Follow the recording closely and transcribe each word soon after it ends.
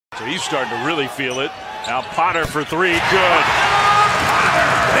So he's starting to really feel it. Now Potter for three, good.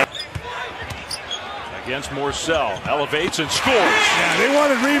 Against Morcell, elevates and scores. Yeah, they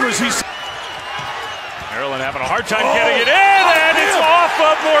wanted Reavers. Maryland having a hard time getting it in, and it's off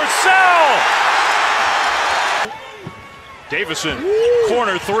of Morcell. Davison,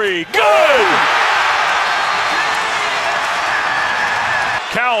 corner three, good.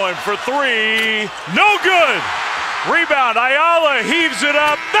 Cowan for three, no good. Rebound, Ayala heaves it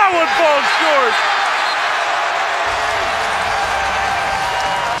up. That one falls short.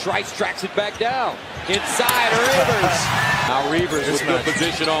 Trice tracks it back down. Inside Reavers. Now Reavers with good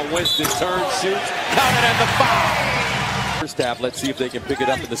position on Winston. Turns, shoots. Counted at the foul. First half, let's see if they can pick it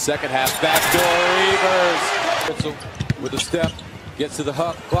up in the second half. Backdoor Reavers. With a step. Gets to the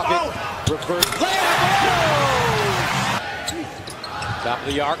hook. Bucket. Reverse. Top of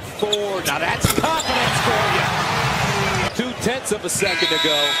the arc. Four. Now that's confidence for you. 2/10 of a second to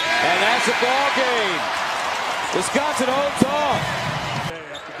go. And that's a ball game. Wisconsin holds off.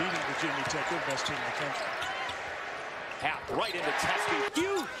 After beating Virginia Tech, they're the best team in the country. Half right into Teskey.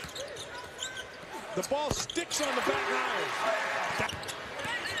 Huge. The ball sticks on the back line.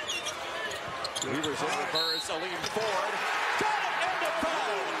 Reavers in reverse. Aleem Ford. Got it and the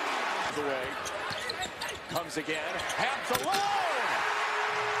foul. Away. Comes again. Hamps alone.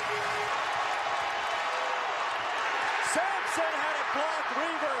 Sampson had it blocked.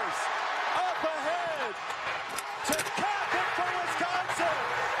 Reavers up ahead to cap it for Wisconsin.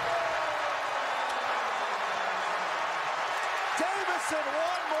 Davison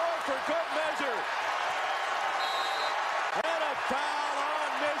one more for good measure. And a foul on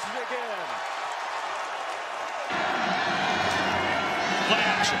Michigan. Play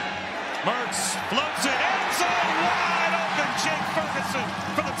action. Mertz floats it. End zone wide open. Jake Ferguson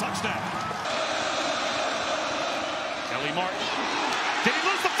for the touchdown. Kelly Martin. Did he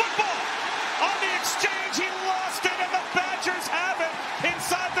lose the football? On the exchange, he lost it, and the Badgers have it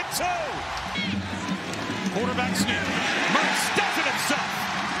inside the 2. Quarterback sneak. Mertz does it himself.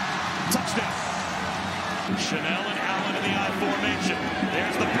 Touchdown. Chanel and Allen in the I formation.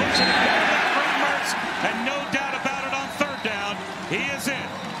 There's the push and from Mertz, and no doubt about it on third down. He is in.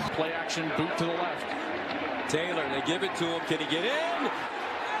 Play action, boot to the left. Taylor, they give it to him. Can he get in?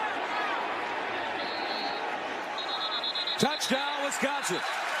 Touchdown, Wisconsin.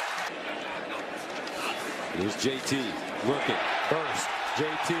 Here's JT working. First,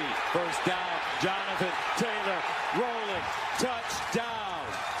 JT, first down. Jonathan Taylor rolling. Touchdown.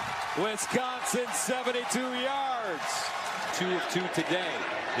 Wisconsin, 72 yards. 2 of 2 today.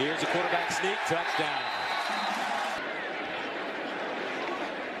 Here's a quarterback sneak. Touchdown.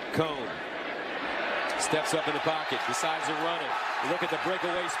 Cone steps up in the pocket, decides to run it. Look at the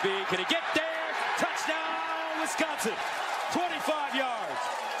breakaway speed. Can he get there? Touchdown, Wisconsin. 25 yards.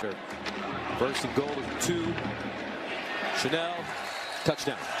 First and goal of 2. Chanel,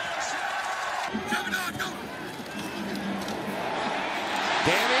 touchdown.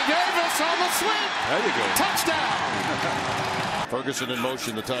 Danny Davis on the sweep. There you go. Touchdown. Ferguson in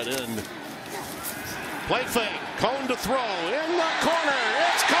motion, the tight end. Play fake. Cone to throw. In the corner.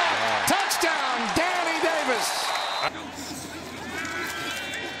 It's caught. Wow. Touchdown, Danny Davis.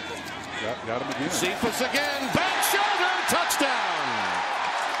 Got him again. Cephas again. Back shoulder. Touchdown.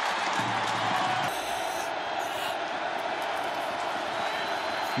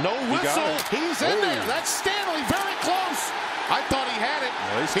 No whistle. He's in there. That's Stanley. Very close. I thought he had it.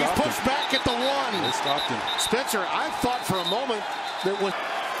 Well, He's pushed back at the 1. They stopped him. Spencer, I thought for a moment that was.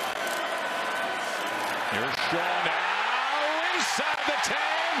 Here's Shaw now inside the 10.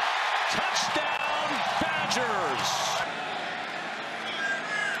 Touchdown, Badgers.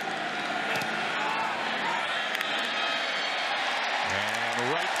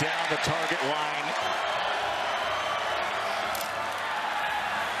 And right down the target line.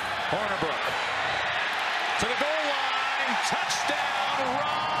 Hornibrook to the goal line. Touchdown,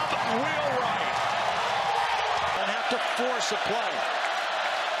 Rob Wheelwright. Don't have to force a play.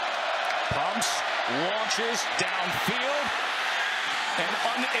 Pumps, launches downfield, and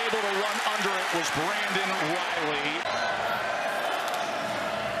unable to run under it was Brandon Riley.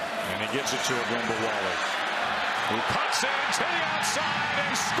 And he gives it to Wally, who cuts it to the outside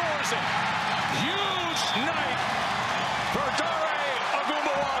and scores it. Huge night for Dare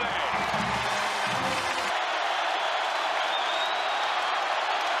Ogunbowale.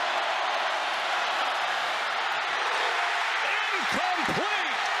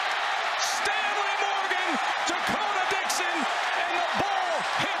 Incomplete. Stanley Morgan, Dakota Dixon, and the ball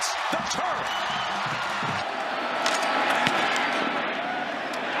hits the turf.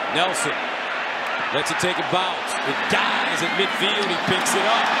 Nelson lets it take a bounce. It dies at midfield. He picks it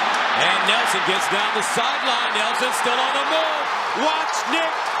up. Nelson gets down the sideline. Nelson still on the move. Watch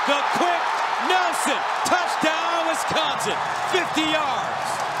Nick the Quick Nelson. Touchdown, Wisconsin. 50 yards.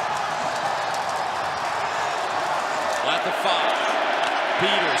 At the 5.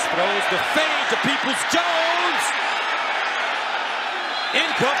 Peters throws the fade to Peoples-Jones.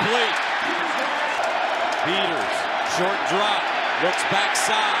 Incomplete. Peters, short drop, looks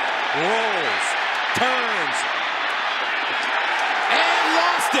backside, rolls, turns, and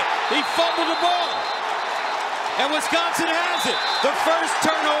lost it. He fumbled the ball. And Wisconsin has it. The first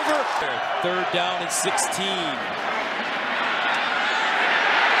turnover. 3rd down and 16.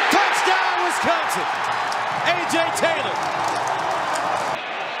 Touchdown, Wisconsin. A.J. Taylor.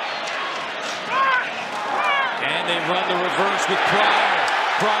 And they run the reverse with Pryor.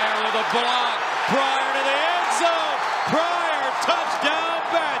 Pryor with a block. Pryor to the end zone. Pryor, touchdown,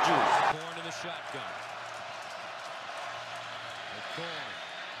 Badgers. Corn in the shotgun. Corn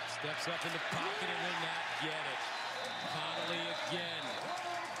steps up in the pocket and will not get it. Connolly again.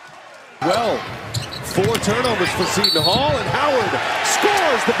 Well, 4 turnovers for Seton Hall, and Howard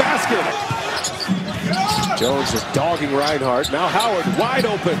scores the basket. Jones is dogging Reinhardt. Now Howard wide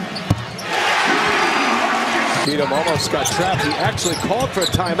open. Cheatham almost got trapped. He actually called for a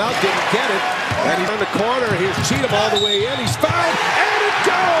timeout, didn't get it. And he's in the corner. Here's Cheatham all the way in. He's fouled, and it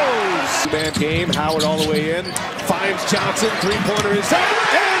goes! Man game, Howard all the way in. Finds Johnson, 3-pointer is up,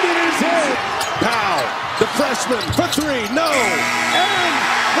 and it is in! Powell, the freshman, for 3, no! And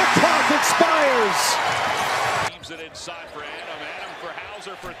the clock expires! Leaves it inside for Adam. Adam for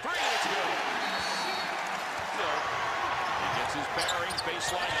Hauser for 3. It's good. He gets his bearings.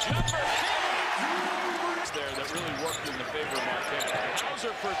 Baseline jumper. There that really worked in the favor of Marquette.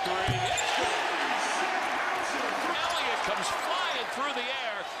 Hauser for 3. It's good. Elliott comes flying through the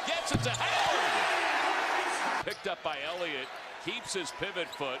air. Gets it to Howard. Picked up by Elliott. Keeps his pivot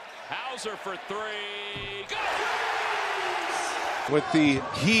foot. Hauser for 3. Go! With the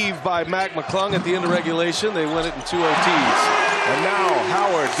heave by Mac McClung at the end of regulation, they win it in 2 OTs. And now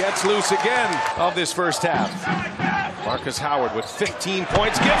Howard gets loose again of this first half. Marcus Howard with 15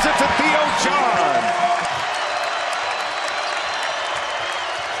 points gives it to Theo John.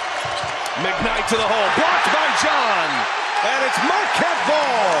 McKnight to the hole, blocked by John, and it's Marquette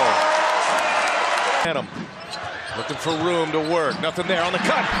ball. Adam looking for room to work, nothing there on the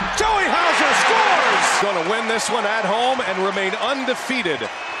cut. Joey Hauser scores! Going to win this one at home and remain undefeated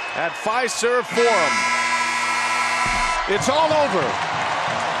at Fiserv Forum. It's all over.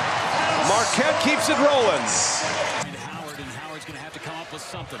 Marquette keeps it rolling. And Howard's going to have to come up with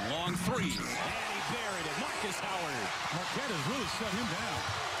something. Long 3. And he buried it. Marcus Howard. Marquette has really shut him down.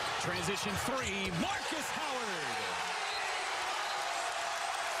 Transition 3, Marcus Howard.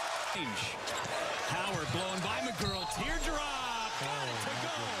 Howard blown by McGurl, teardrop. Got it to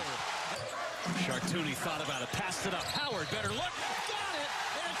go. Chartouni thought about it, passed it up. Howard better look. Got it.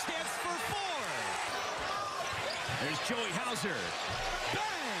 And a chance for 4. There's Joey Hauser.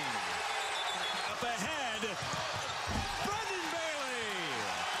 Bang. Up ahead. Brendan Bailey.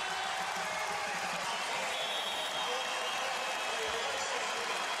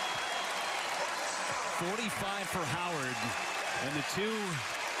 45 for Howard, and the 2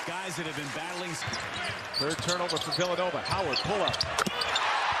 guys that have been battling. 3rd turnover for Villanova. Howard pull up.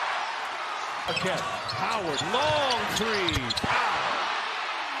 Marquette. Howard, long 3.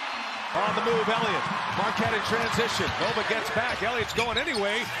 On the move, Elliott. Marquette in transition. Nova gets back. Elliott's going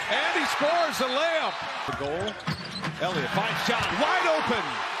anyway, and he scores a layup. The goal. Elliott finds John wide open.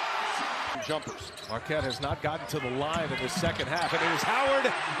 Jumpers. Marquette has not gotten to the line in the second half, and it is Howard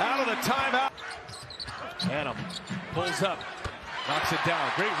out of the timeout. Adam pulls up, knocks it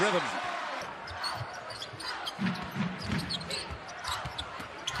down. Great rhythm.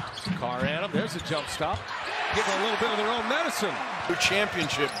 Carr Adam, there's a jump stop. Give them a little bit of their own medicine.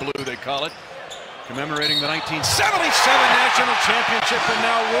 Championship blue, they call it. Commemorating the 1977 National Championship for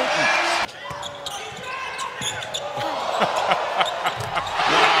now Wooten.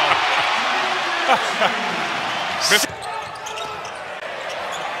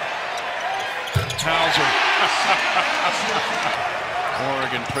 Hauser.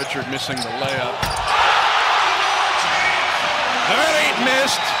 Oregon, Pritchard missing the layup. That ain't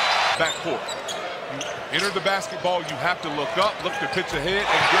missed. Backcourt. You enter the basketball, you have to look up, look to pitch ahead,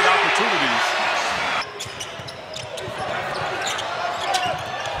 and get opportunities.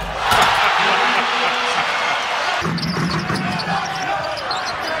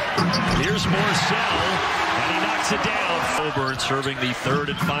 Here's Morcell, and he knocks it down. Coburn serving the 3rd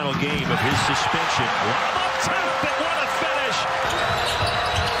and final game of his suspension. Up top, and what a finish!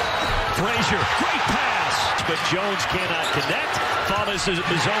 Frazier, great pass. but Jones cannot connect. Follows his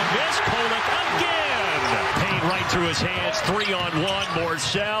own miss. Kolek again. Payne right through his hands. 3-on-1.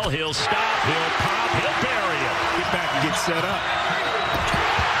 Morcell. He'll stop. He'll pop. He'll bury it. Get back and get set up.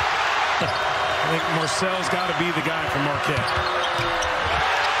 I think Morcell's got to be the guy for Marquette.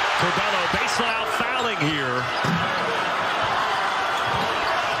 Curbelo baseline out fouling here.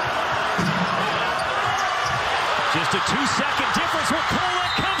 Just a 2-second difference where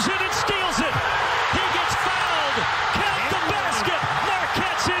Kolek comes in and steals it. He gets fouled. Count the basket.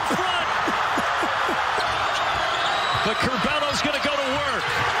 Marquette's in front. But Curbelo's going to go to work.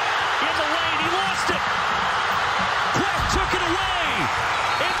 In the lane, he lost it. Kraft took it away.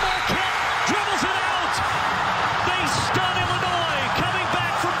 And Marquette dribbles it out. They stun Illinois, coming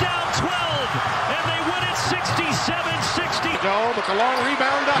back from down 12. And they win it 67-60. No, but the long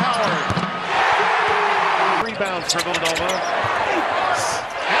rebound to Howard. Rebounds for Villanova.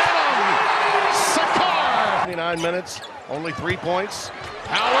 Adam Sakar. 29 minutes, only 3 points.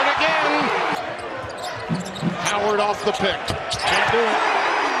 Howard again. Howard off the pick. Can't do it.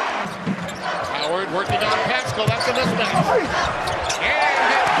 Howard working on Pascal. That's a mismatch.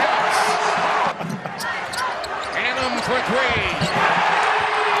 And it counts. Adam for three.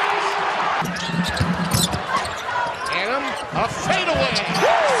 Adam, a fadeaway.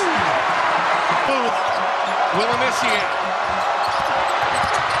 Will initiate.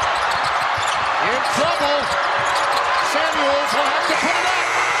 In trouble. Samuels will have to put it up.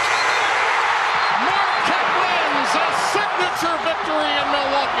 Marquette wins a signature victory in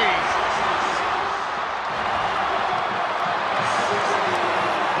Milwaukee.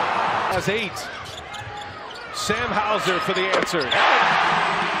 Has 8. Sam Hauser for the answer.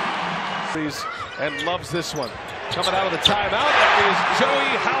 And loves this one. Coming out of the timeout, that is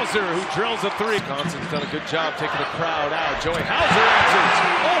Joey Hauser, who drills a 3. Conson's done a good job taking the crowd out. Joey Hauser answers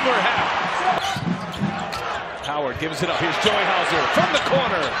over half. Howard gives it up. Here's Joey Hauser from the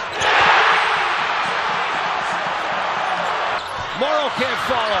corner. Morrow can't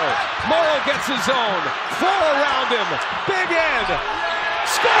follow. Morrow gets his own. 4 around him. Big end.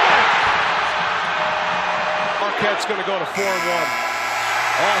 Score! Marquette's going to go to 4-1.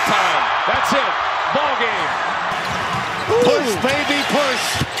 All time. That's it. Ball game. Push, baby, push.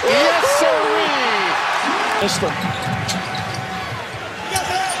 Yes, sirree.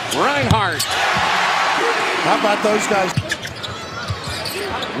 Reinhardt. How about those guys?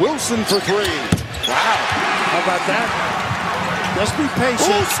 Wilson for 3. Wow. How about that? Just be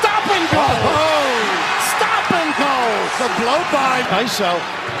patient. Ooh, stop and go. Oh. Stop and go. The blow by. ISO.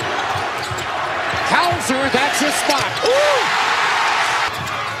 Hauser, that's his spot. Ooh.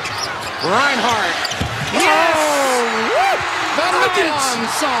 Reinhardt. Yes! Oh. The Nylon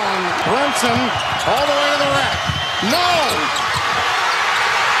song. Brunson all the way to the rack. No!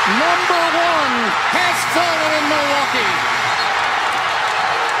 Number 1 has fallen in Milwaukee.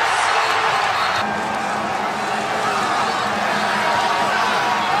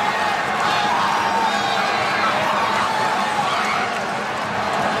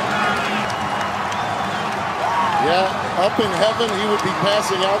 Yeah, up in heaven, he would be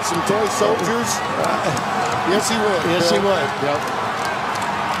passing out some toy soldiers. Yes, he would. Yes, he would. Yep.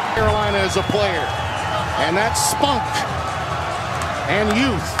 Carolina is a player, and that spunk and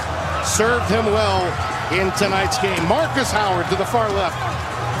youth served him well in tonight's game. Marcus Howard to the far left.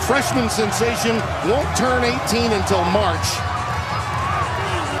 Freshman sensation, won't turn 18 until March.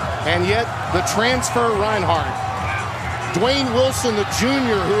 And yet, the transfer Reinhardt. Dwayne Wilson, the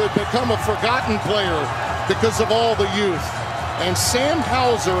junior, who had become a forgotten player because of all the youth. And Sam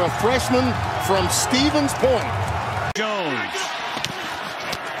Hauser, a freshman from Stevens Point. Jones.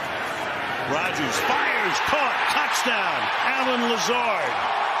 Rogers fires, caught, touchdown. Alan Lazard.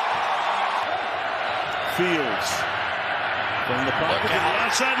 Fields. From the pocket to the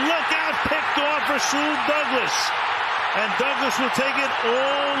outside, look out, picked off for Rasul Douglas. And Douglas will take it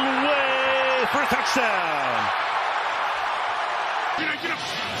all the way for a touchdown.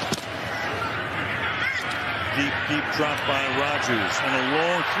 Deep drop by Rogers, and a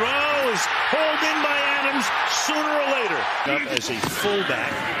long throw is hauled in by Adams sooner or later. Up as a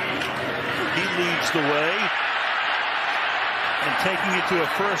fullback, he leads the way, and taking it to a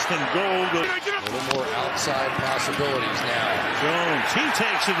 1st and goal. A little more outside possibilities now. Jones, he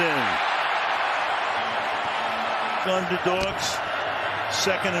takes it in. Underdogs,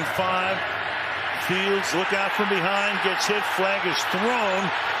 2nd and 5. Fields, look out from behind, gets hit, flag is thrown.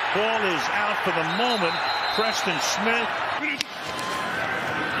 Ball is out for the moment. Preston Smith.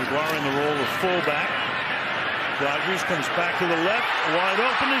 Iguara in the role of fullback. Rogers comes back to the left. Wide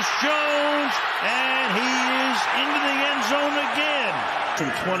open is Jones. And he is into the end zone again.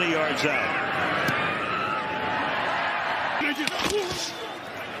 From 20 yards out.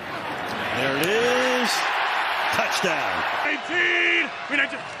 touchdown. 19.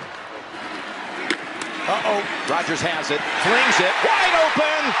 Uh-oh. Rodgers has it, flings it, wide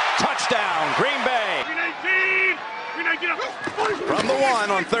open, touchdown, Green Bay. From the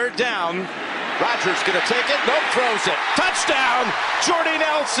 1 on 3rd down, Rodgers gonna take it, nope, throws it, touchdown, Jordy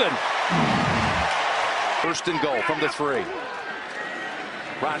Nelson. 1st and goal from the 3.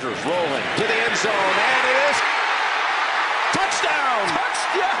 Rodgers rolling to the end zone, and it is touchdown,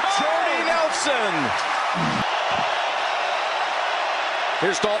 Jordy Nelson.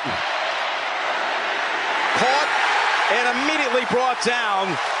 Here's Dalton. Caught and immediately brought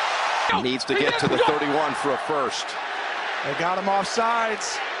down. Needs to get to the 31 for a first. They got him off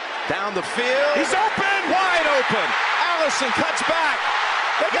sides. Down the field. He's open. Wide open. Allison cuts back.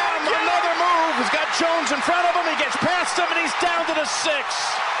 They got him another move. He's got Jones in front of him. He gets past him and he's down to the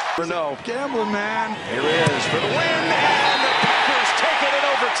 6. No. Gambling, man. Here it is for the win. And the Packers take it in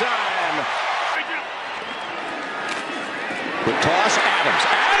overtime. Good toss.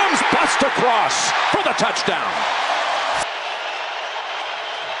 Adams busts across for the touchdown.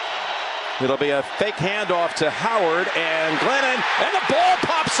 It'll be a fake handoff to Howard and Glennon, and the ball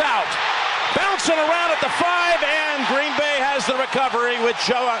pops out. Bouncing around at the 5, and Green Bay has the recovery with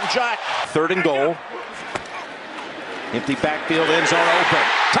Jack. 3rd and goal. Empty backfield, end zone open.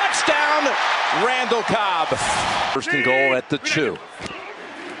 Touchdown, Randall Cobb. 1st and goal at the 2.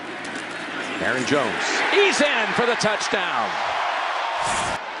 Aaron Jones. He's in for the touchdown.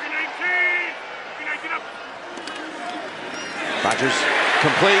 Rodgers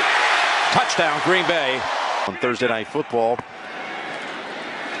complete. Touchdown, Green Bay. On Thursday Night Football.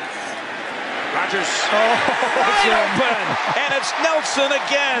 Rodgers wide open, and it's Nelson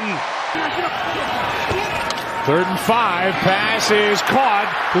again. 3rd and 5. Pass is caught.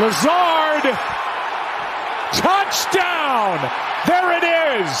 Lazard. Touchdown. There it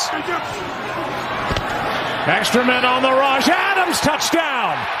is. Extra men on the rush. Adams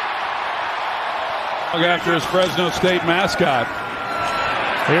touchdown. After his Fresno State mascot.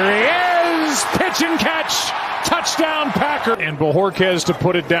 Here he is. Pitch and catch. Touchdown Packer. And Bojorquez to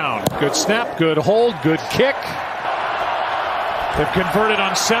put it down. Good snap, good hold, good kick. They've converted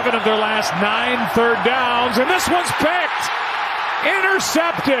on 7 of their last 9 3rd downs. And this one's picked.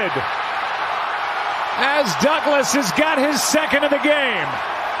 Intercepted. As Douglas has got his 2nd of the game.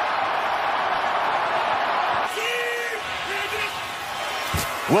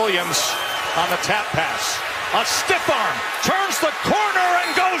 Williams on the tap pass. A stiff arm. Turns the corner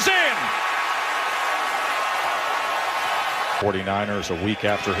and goes in. 49ers a week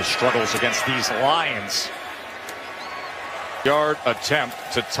after his struggles against these Lions. Yard attempt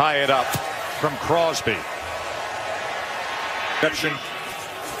to tie it up from Crosby. Reception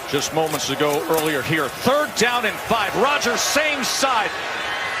just moments ago earlier here. 3rd down and 5. Rodgers same side.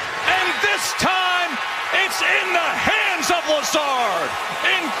 And this time it's in the hands of Lazard.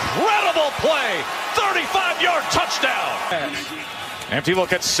 Incredible play. 35-yard touchdown. Empty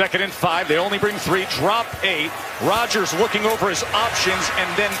look at 2nd and 5. They only bring 3. Drop 8. Rodgers looking over his options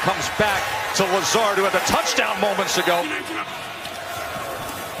and then comes back to Lazard, who had the touchdown moments ago.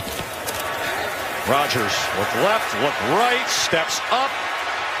 Rodgers look left, look right, steps up,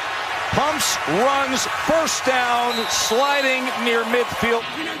 pumps, runs, 1st down, sliding near midfield.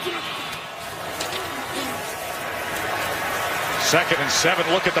 2nd and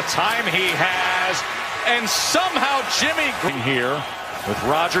 7. Look at the time he has. And somehow Jimmy Green here with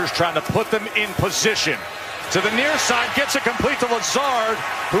Rodgers trying to put them in position. To the near side, gets it complete to Lazard,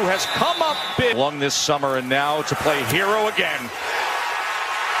 who has come up big along this summer and now to play hero again.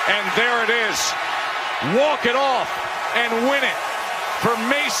 And there it is. Walk it off and win it for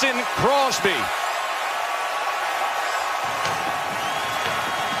Mason Crosby.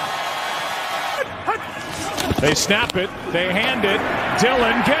 They snap it. They hand it.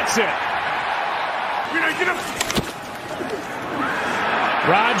 Dillon gets it.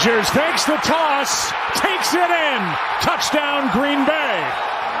 Rodgers fakes the toss. Takes it in. Touchdown, Green Bay.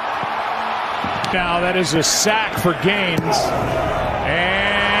 Now that is a sack for Gaines.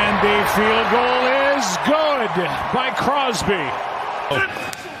 And the field goal is good by Crosby.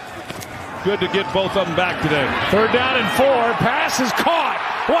 Good to get both of them back today. 3rd down and 4. Pass is caught.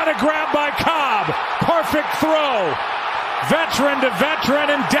 What a grab by Cobb. Perfect throw. Veteran to veteran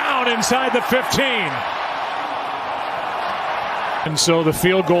and down inside the 15. And so the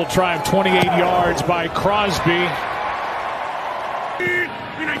field goal try of 28 yards by Crosby.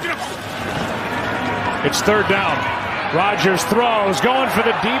 It's 3rd down. Rodgers throws, going for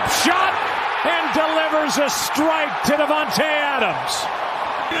the deep shot, and delivers a strike to Davante Adams.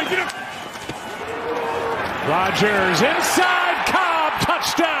 Rodgers inside, Cobb,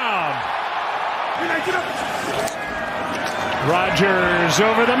 touchdown. Rodgers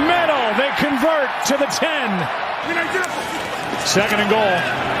over the middle. They convert to the 10. Second and goal.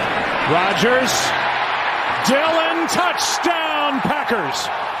 Rodgers. Dillon, touchdown, Packers.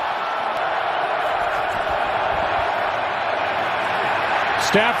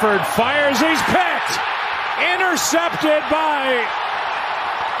 Stafford fires. He's picked. Intercepted by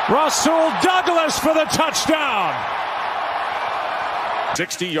Rasul Douglas for the touchdown.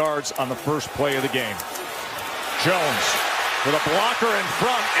 60 yards on the first play of the game. Jones with a blocker in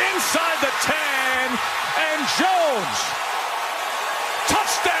front, inside the 10, and Jones.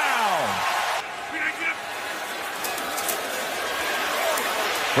 Touchdown!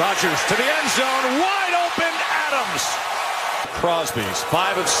 Rodgers to the end zone, wide open, Adams. Crosby's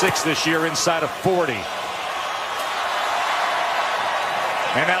 5 of 6 this year inside of 40.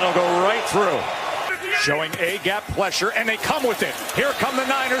 And that'll go right through. Showing A-gap pressure, and they come with it. Here come the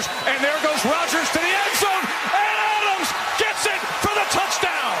Niners, and there goes Rodgers to the end zone, and Adams gets it for the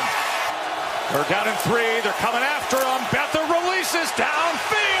touchdown. They're down in 3. They're coming after him. Betha releases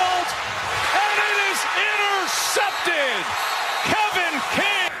downfield, and it is intercepted. Kevin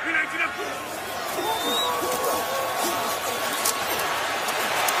King.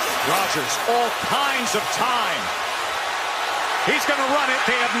 Rodgers, all kinds of time. He's going to run it.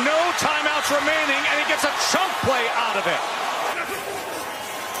 They have no timeouts remaining, and he gets a chunk play out of it.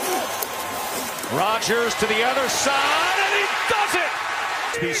 Rodgers to the other side, and he does it!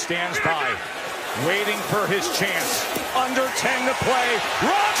 He stands by, waiting for his chance. Under 10 to play.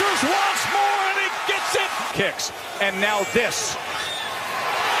 Rodgers wants more, and he gets it! Kicks, and now this.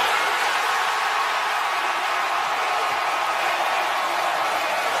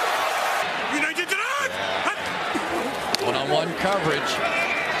 One-on-one coverage.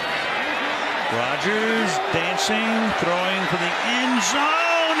 Rodgers dancing, throwing for the end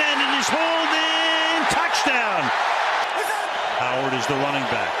zone, and it is holding. Touchdown. Howard is the running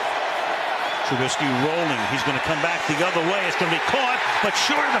back. Trubisky rolling. He's going to come back the other way. It's going to be caught, but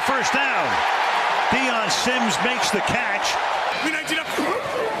short of the first down. Deion Sims makes the catch.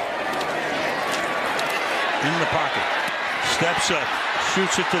 In the pocket. Steps up.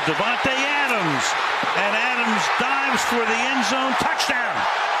 Shoots it to Devontae Adams. And Adams dives for the end zone touchdown.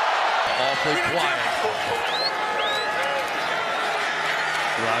 Awfully quiet.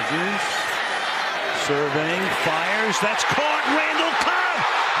 Rodgers surveying, fires. That's caught. Randall Cobb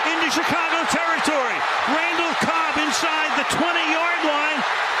into Chicago territory. Randall Cobb inside the 20-yard line.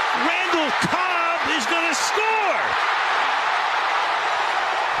 Randall Cobb is going to score.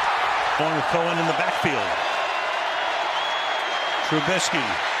 Going with Cohen in the backfield. Trubisky,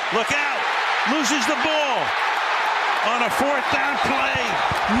 look out. Loses the ball on a 4th down play.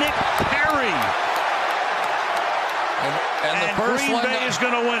 Nick Perry. And the first Green one Bay is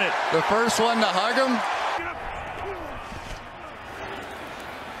going to win it. The first one to hug him.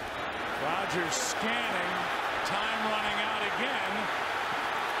 Rodgers scanning. Time running out again.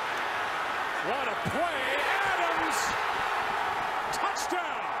 What a play. Adams.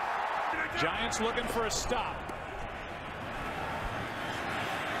 Touchdown. Giants looking for a stop.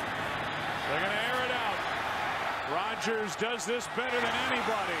 They're going to air it out. Rodgers does this better than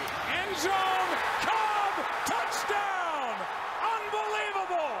anybody. End zone. Cobb. Touchdown.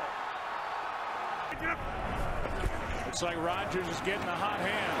 Unbelievable. Looks like Rodgers is getting a hot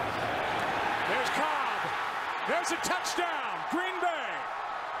hand. There's Cobb. There's a touchdown. Green Bay.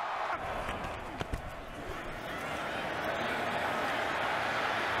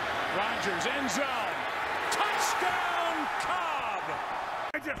 Rodgers, end zone. Touchdown, Cobb.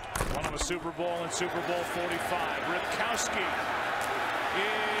 Won him a Super Bowl in Super Bowl 45. Ripkowski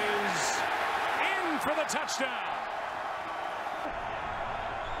is in for the touchdown.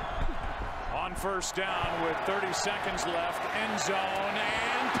 On first down with 30 seconds left. End zone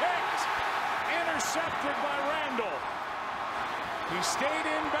and picked. Intercepted by Randall. He stayed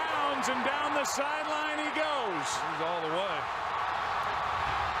in bounds, and down the sideline he goes. He's all the way.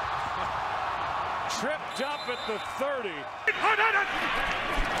 Tripped up at the 30.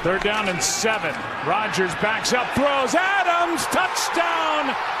 3rd down and 7. Rodgers backs up, throws. Adams,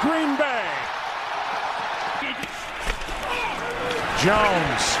 touchdown, Green Bay.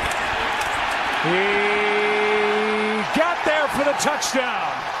 Jones. He got there for the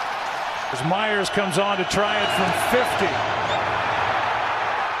touchdown. As Myers comes on to try it from 50.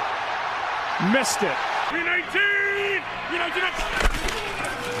 Missed it.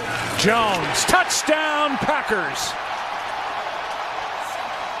 Jones, touchdown, Packers.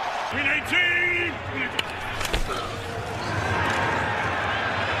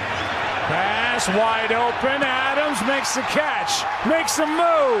 Pass pass wide open. Adams makes the catch, makes a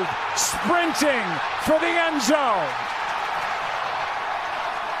move, sprinting for the end zone.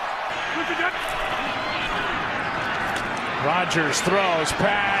 Rodgers throws,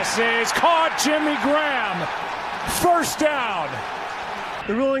 passes, caught Jimmy Graham. First down.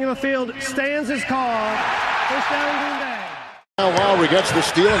 The ruling of the field stands as called. First down, Green Bay. Now Lowry gets the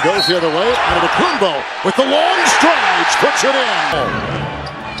steal and goes the other way. And Kumbo with the long strides puts it in.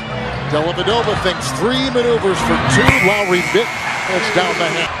 Dellavedova thinks 3 maneuvers for 2. Lowry bit. It's down the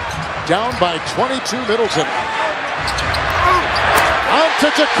hand. Down by 22 Middleton. On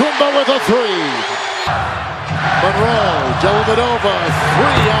to Kumbo with a 3. Monroe, Dellavedova,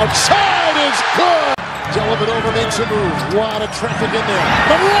 3 outside is good. Dellavedova makes a move. Lot of traffic in there.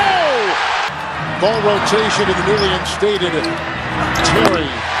 Monroe! Ball rotation to the newly instated Terry.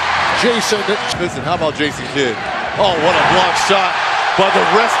 Jason. Listen, how about Jason Kidd? Oh, what a block shot by the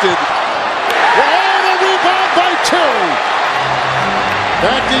rested. And a rebound by Terry.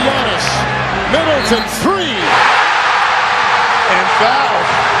 Back to Giannis. Middleton, 3. And foul.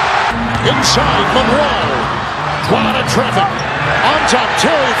 Inside Monroe. Lot of traffic. On top,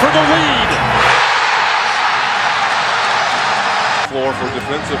 Terry for the lead. Floor for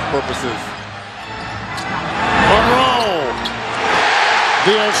defensive purposes. Monroe.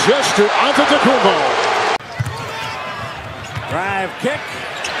 The assist to Antetokounmpo. Drive kick.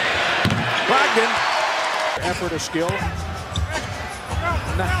 Brogdon. Effort of skill. Yes!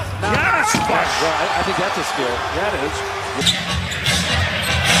 Well, I think that's a skill. That is.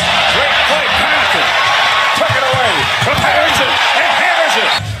 Great play, Connaughton. Took it away. Prepares it and hammers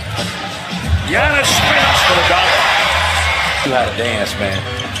it. Giannis spins for the dunk. You had to dance, man.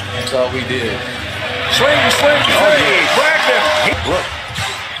 That's all we did. Swing, three. Brogdon. Look,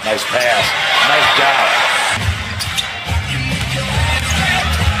 nice pass. Nice job.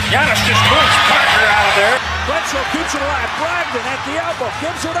 Giannis just moves Parker out of there. Bledsoe keeps it alive. Brogdon at the elbow.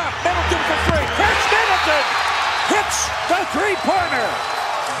 Gives it up. Middleton for 3. Catch Middleton. Hits the 3-pointer.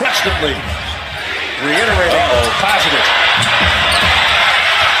 Instantly. Reiterating. Positive.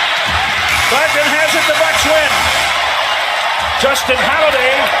 Brogdon has it. The Bucks win. Justin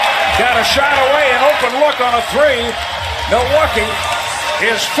Holiday got a shot away. An open look on a 3. Milwaukee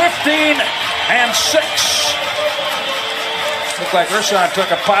is 15-6. Looked like Ersan took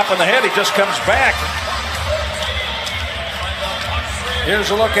a pop in the head. He just comes back.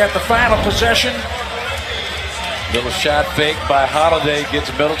 Here's a look at the final possession. Little shot fake by Holiday gets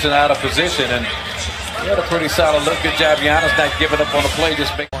Middleton out of position, and he had a pretty solid look. Good job, Giannis, not giving up on the play.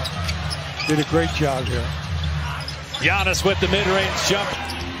 Just Did a great job here. Giannis with the mid-range jump.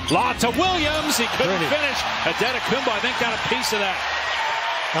 Law to Williams. He couldn't finish. Antetokounmpo, I think, got a piece of that.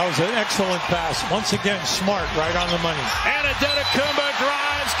 That was an excellent pass. Once again, smart, right on the money. And Antetokounmpo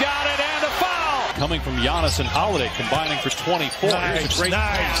drives, got it, and a foul. Coming from Giannis and Holiday, combining for 24. Here's a great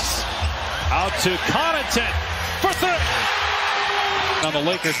pass. Out to Connaughton for 3. On the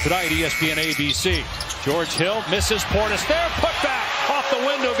Lakers tonight, ESPN ABC. George Hill misses Portis there. Put back. Off the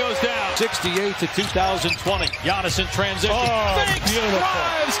window goes down. 68 to 2020. Giannis in transition. Fakes,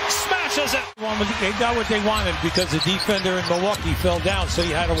 drives, smashes it. They got what they wanted because the defender in Milwaukee fell down, so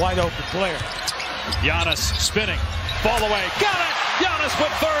you had a wide open player. Giannis spinning. Ball away. Got it. Giannis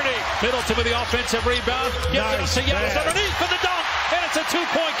with 30. Middleton with the offensive rebound. Gives it up to Giannis underneath for the dunk. And it's a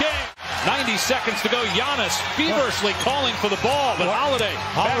 2-point game. 90 seconds to go. Giannis feverishly calling for the ball, but Holiday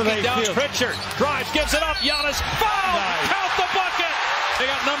backing down Pritchard. Drives, gives it up. Giannis foul. Count the bucket. They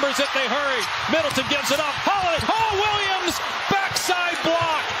got numbers if they hurry. Middleton gives it up. Holiday. Oh, Williams. Backside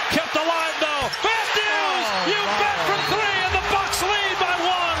block. Kept alive though. Matthews. You bet from 3, and the Bucks lead by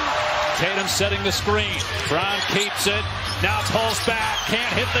 1. Tatum setting the screen. Brown keeps it. Now pulls back.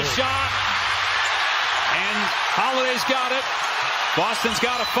 Can't hit the shot. And Holiday's got it. Boston's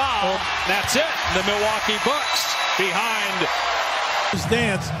got a foul. That's it. The Milwaukee Bucks behind. His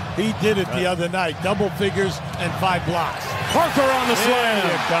dance, he did it the other night. Double figures and 5 blocks. Parker on the slam.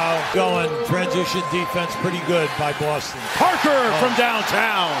 There you go. Going transition defense pretty good by Boston. Parker from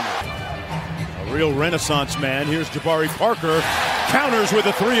downtown. A real renaissance man. Here's Jabari Parker. Counters with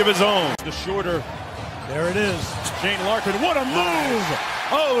a 3 of his own. The shorter. There it is. Shane Larkin. What a move.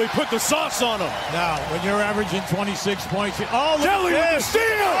 Oh, he put the sauce on him. Now, when you're averaging 26 points, Kelly with the steal.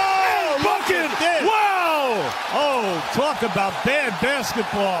 And bucket. Wow. Oh, talk about bad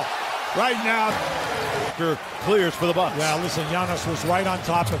basketball. Right now. Clears for the Bucks. Yeah, listen, Giannis was right on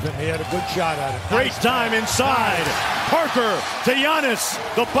top of him. He had a good shot at it. Great time inside. Parker to Giannis.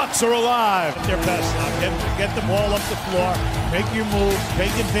 The Bucks are alive. Their best now. Get the ball up the floor. Make your move.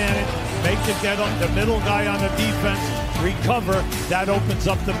 Take advantage. Make the middle guy on the defense recover. That opens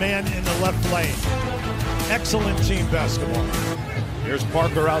up the man in the left lane. Excellent team basketball. Here's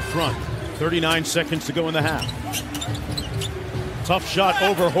Parker out front. 39 seconds to go in the half. Tough shot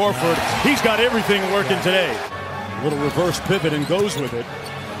over Horford. He's got everything working today. Little reverse pivot and goes with it.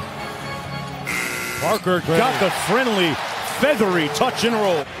 Parker got the friendly, feathery touch and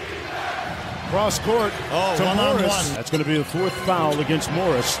roll. Cross court to Morris. That's going to be the fourth foul against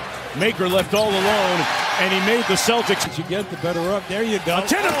Morris. Maker left all alone, and he made the Celtics. Did you get the better up? There you go.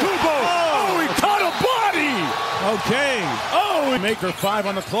 Antetokounmpo! Oh, he caught a body! Okay. Oh, Maker 5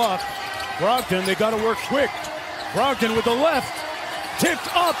 on the clock. Brogdon, they got to work quick. Brogdon with the left.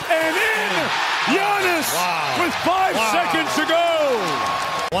 Tipped up and in! Giannis with 5 seconds to go!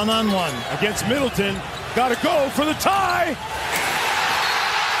 One-on-one against Middleton. Got to go for the tie!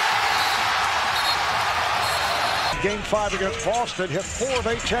 Game 5 against Boston, hit 4 of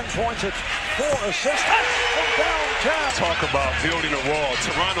 8, 10 points, it's 4 assists from downtown. Talk about building a wall.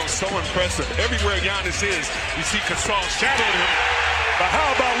 Toronto's so impressive. Everywhere Giannis is, you see Gasol shadowing him. But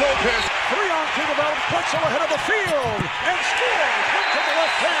how about Lopez? 3-on-2 developed, Bledsoe ahead of the field, and scores into the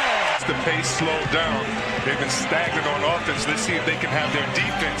left hand. The pace slowed down. They've been stagnant on offense. Let's see if they can have their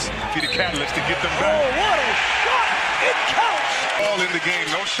defense be the catalyst to get them back. Oh, what a shot! It counts! All in the game,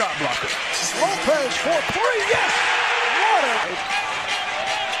 no shot blocker. Lopez for 3, yes! What a...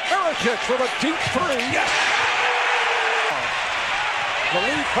 Heritage for the deep 3, yes! The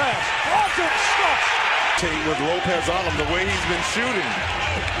lead pass, Brogdon stuffs. With Lopez on him, the way he's been shooting.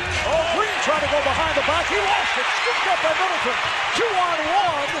 Oh, Green trying to go behind the back. He lost it. Scooped up by Middleton.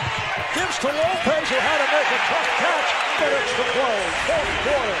 2-on-1. Gives to Lopez, who had to make a tough catch. Minutes to play. Fourth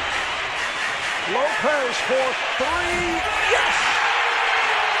quarter. Lopez for 3. Yes!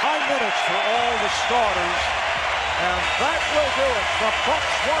 9 minutes for all the starters. And that will do it. The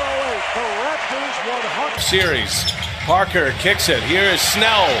Bucks 108. The Raptors 100. Series. Parker kicks it. Here is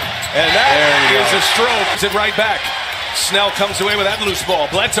Snell. And that is a stroke. It's it right back. Snell comes away with that loose ball.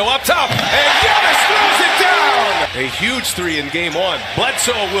 Bledsoe up top. And Giannis throws it down. A huge 3 in game 1.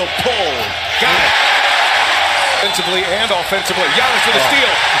 Bledsoe will pull. Got it. Defensively and offensively. Giannis with a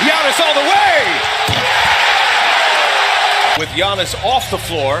steal. Giannis all the way. With Giannis off the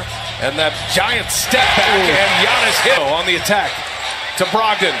floor. And that giant step back. And Giannis hit on the attack. To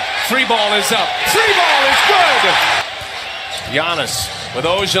Brogdon. 3 ball is up. 3 ball is good. Giannis with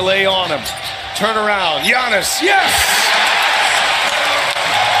Ojale on him. Turn around. Giannis. Yes!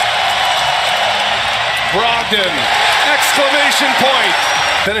 Brogdon. Exclamation point.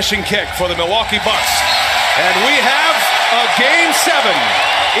 Finishing kick for the Milwaukee Bucks. And we have a Game 7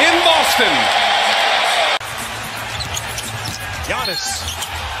 in Boston. Giannis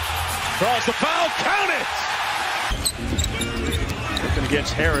draws the foul. Count it! Looking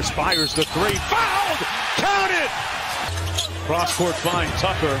against Harris. Fires the 3. Fouled! Count it! Cross-court find.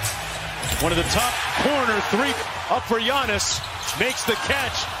 Tucker. One of the top corner 3. Up for Giannis. Makes the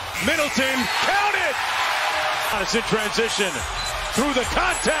catch. Middleton. Count it! Giannis in transition. Through the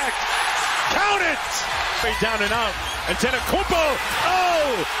contact. Count it! Straight down and out. Antetokounmpo.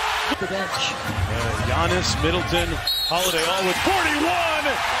 Oh! The bench. Giannis, Middleton, Holiday all with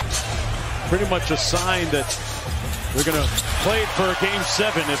 41. Pretty much a sign that they're going to play it for Game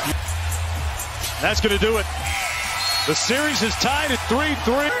 7. That's going to do it. The series is tied at 3-3.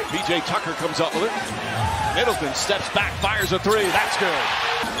 PJ Tucker comes up with it. Middleton steps back, fires a 3. That's good.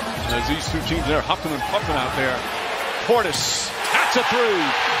 As these two teams, they're huffing and puffing out there. Portis, that's a 3.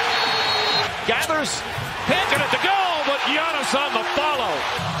 Gathers, pinching it to go, but Giannis on the follow.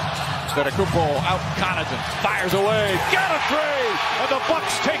 Antetokounmpo out, Connaughton fires away, got a 3, and the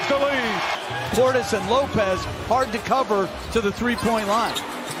Bucks take the lead. Portis and Lopez hard to cover to the three-point line.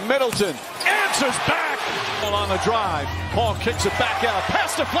 Middleton answers back on the drive. Paul kicks it back out.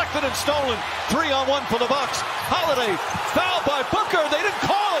 Pass deflected and stolen. 3-on-1 for the Bucks. Holiday fouled by Booker. They didn't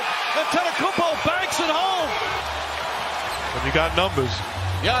call it. Antetokounmpo banks it home. And you got numbers.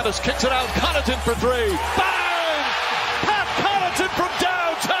 Giannis kicks it out. Connaughton for 3. Bang! Pat Connaughton from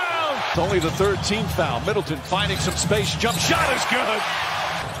downtown. It's only the 3rd team foul. Middleton finding some space. Jump shot is good.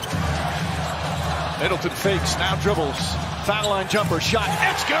 Middleton fakes, now dribbles. Foul line jumper, shot,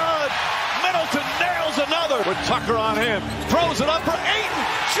 it's good! Middleton nails another with Tucker on him. Throws it up for Ayton.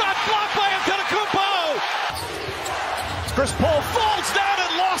 Shot blocked by Antetokounmpo. Chris Paul falls down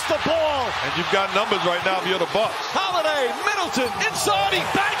and lost the ball. And you've got numbers right now if you're the Bucks. Holiday, Middleton, inside, he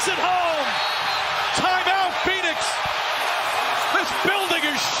banks it home. Timeout, Phoenix. This building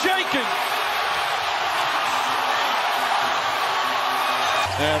is shaking.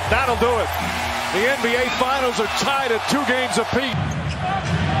 And that'll do it. The NBA Finals are tied at 2 games apiece.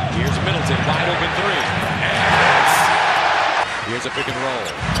 Here's Middleton, wide open 3. And Here's a pick and roll.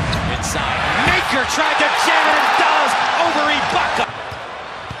 Inside. Maker tried to jam it and does over Ibaka.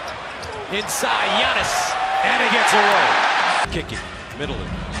 Inside, Giannis. And he gets away. Kicking.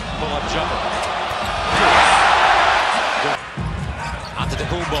 Middleton. Pull-up jumper. Onto the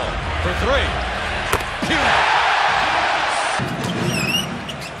Kumbo for three.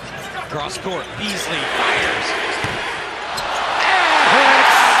 Cross court. Beasley fires.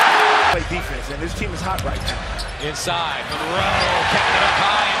 Play defense, and this team is hot right now. Inside, Monroe kept it up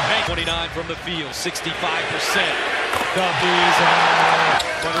high and make 29 from the field, 65%. The Bees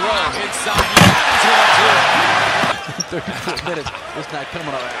Monroe inside. 34 minutes. It's not coming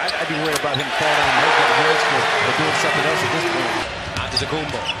on. I'd be worried about him falling and hurting the risk or doing something else at this point. Onto the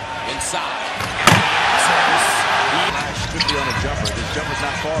Kumbo. Inside. Should be on a jumper. This jumper's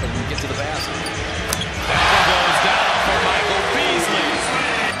not falling when you get to the basket. That one goes down for Michael Beasley.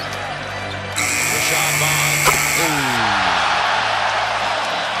 Rashad Bond.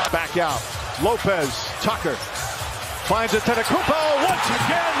 Back out. Lopez. Tucker. Finds it to Antetokounmpo. Once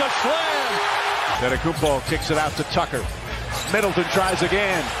again, the slam. Antetokounmpo kicks it out to Tucker. Middleton tries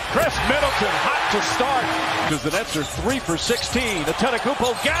again. Chris Middleton hot to start. Because the Nets are 3 for 16.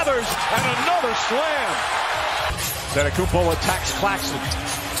 Antetokounmpo gathers and another slam. Antetokounmpo attacks Claxton.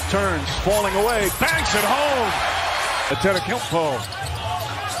 Turns, falling away, banks it home. Antetokounmpo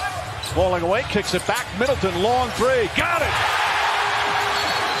falling away, kicks it back. Middleton, long three, got it.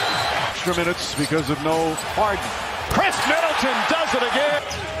 Extra minutes because of no Harden. Chris Middleton does it again.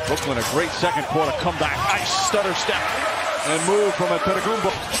 Brooklyn, a great second quarter comeback. Nice stutter step and move from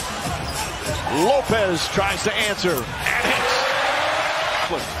Antetokounmpo. Lopez tries to answer and hits.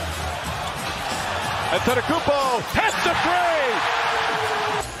 Antetokounmpo hits the three.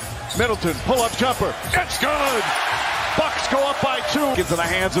 Middleton, pull-up jumper. It's good. Bucks go up by 2. Into the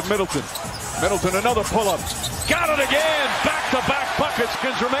hands of Middleton. Middleton, another pull-up. Got it again. Back-to-back buckets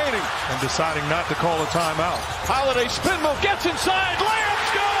remaining. And deciding not to call a timeout. Holiday spin move, gets inside.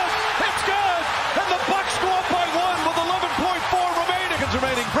 Layup's good. It's good. And the Bucks go up by 1 with 11.4 remaining. It's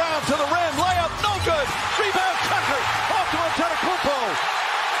remaining. Brown to the rim. Layup, no good. Rebound, Tucker. Off to Antetokounmpo.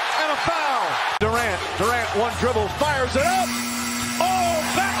 And a foul. Durant, one dribble, fires it up. Oh,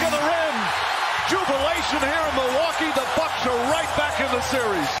 back of the rim. Jubilation here in Milwaukee. The Bucks are right back in the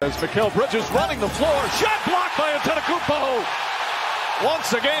series. As Mikal Bridges running the floor. Shot blocked by Antetokounmpo.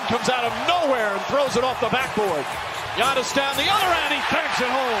 Once again comes out of nowhere and throws it off the backboard. Giannis down the other end. He banks it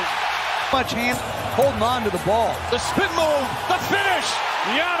home. Much hand holding on to the ball. The spin move. The finish.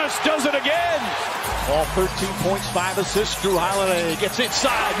 Giannis does it again. All 13 points, 5 assists. Drew Holiday gets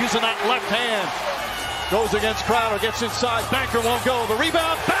inside using that left hand. Goes against Crowder, gets inside. Banker won't go. The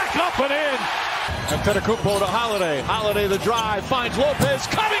rebound, back up and in. Antetokounmpo to Holiday. Holiday the drive, finds Lopez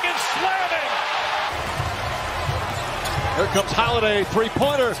coming and slamming. Here comes Holiday,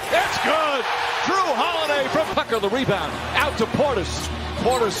 three-pointer. It's good. Drew Holiday from Tucker, the rebound. Out to Portis.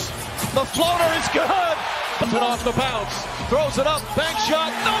 Portis, the floater is good. Puts it off the bounce. Throws it up, bank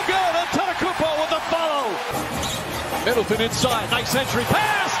shot, no good. Antetokounmpo with the follow. Middleton inside, nice entry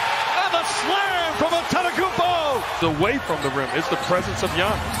pass. And the slam from Antetokounmpo. Away from the rim is the presence of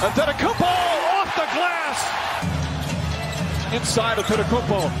Giannis. Antetokounmpo off the glass. Inside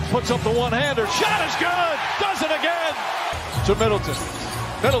Antetokounmpo puts up the one-hander. Shot is good. Does it again. To Middleton.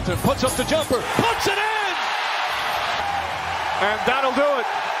 Middleton puts up the jumper. Puts it in. And that'll do it.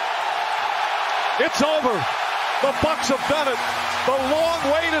 It's over. The Bucks have done it. The long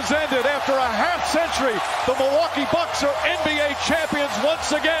wait has ended. After a half century, the Milwaukee Bucks are NBA champions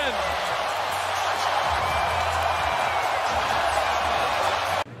once again.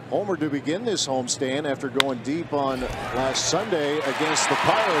 Homer to begin this homestand after going deep on last Sunday against the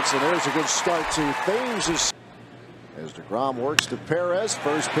Pirates, and there's a good start to things as DeGrom works to Perez.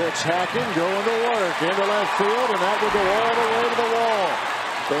 First pitch hacking, going to work into left field, and that will go all the way to the wall.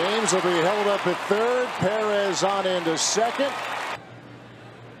 Thames will be held up at third. Perez on into second.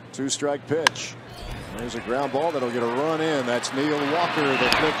 2-strike pitch. There's a ground ball that'll get a run in. That's Neil Walker, the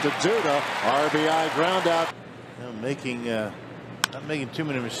flick to Duda. RBI ground out. Not making too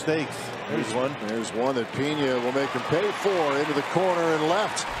many mistakes. There's one. There's one that Pena will make him pay for into the corner and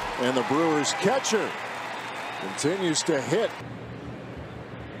left. And the Brewers catcher continues to hit.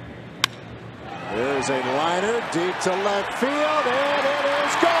 There's a liner deep to left field, and it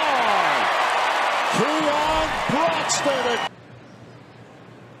is gone. Keon Broxton.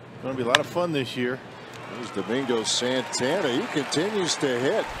 It's going to be a lot of fun this year. There's Domingo Santana. He continues to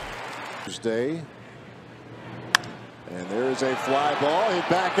hit. Tuesday. And there's a fly ball. He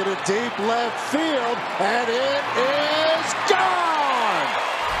back in a deep left field, and it is gone.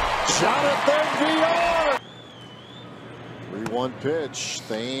 Jonathan Villar. 1 pitch.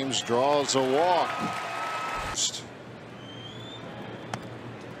 Thames draws a walk.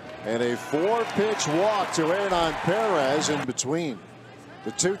 And a 4-pitch walk to Hernan Perez in between.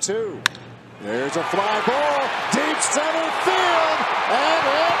 The 2-2. There's a fly ball. Deep center field. And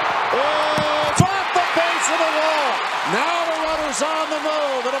it is off the base of the wall. Now the runner's on the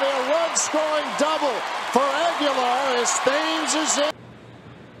move. It'll be a run-scoring double for Aguilar as Thames is in.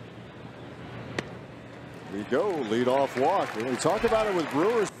 We go, leadoff walk. And we talked about it with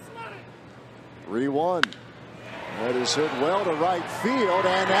Brewers. 3-1. That is hit well to right field,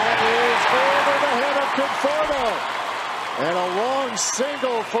 and that is over the head of Conforto. And a long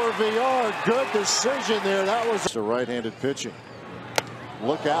single for Villar. Good decision there. That was the right-handed pitching.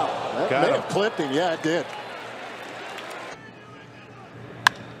 Look out. That may have clipped him. Yeah, it did.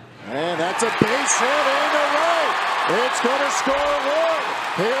 And that's a base hit into right. It's going to score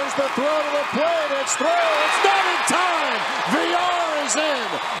 1. Here's the throw to the plate. It's through. It's not in time. Villar is in.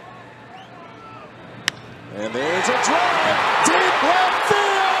 And there's a drive. Deep left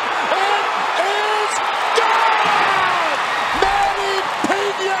field. It is gone. Manny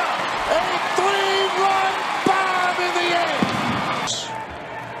Pena. A 3-run bomb in the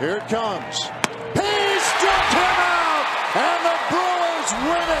 8th. Here it comes. He struck him out. And the Brewers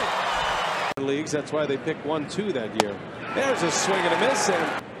win it. Leagues, that's why they picked 1-2 that year. There's a swing and a miss,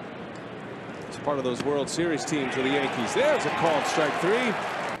 and it's part of those World Series teams for the Yankees. There's a called strike 3.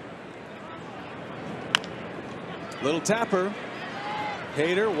 Little tapper.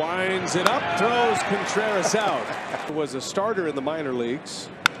 Hader winds it up, throws Contreras out. Was a starter in the minor leagues.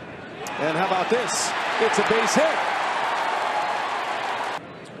 And how about this? It's a base hit.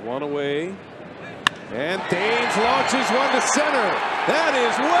 1 away. And Thames launches one to center. That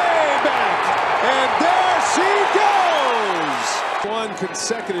is way back. And there she goes. 1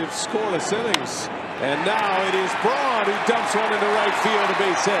 consecutive scoreless innings. And now it is Braun who dumps one into right field, a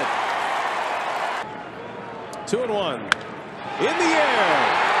base hit. 2-1. In the air.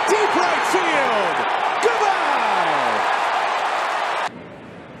 Deep right field. Goodbye.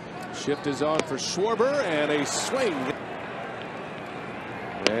 Shift is on for Schwarber and a swing.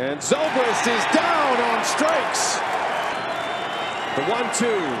 And Zobrist is down on strikes. The 1-2.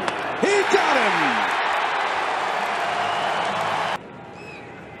 He got him.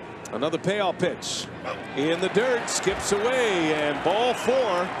 Another payoff pitch. In the dirt. Skips away. And ball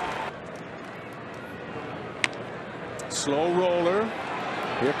 4. Slow roller.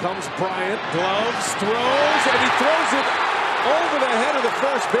 Here comes Bryant. Gloves. Throws. And he throws it over the head of the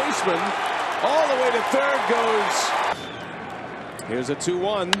first baseman. All the way to third goes. Here's a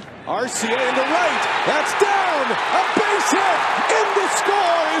 2-1. Arcia into right. That's down. A base hit. In the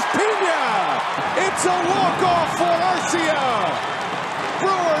score is Pena. It's a walk-off for Arcia.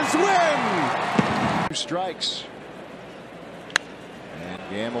 Brewers win. 2 strikes. And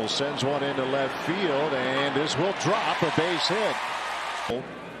Gamble sends one into left field, and this will drop a base hit.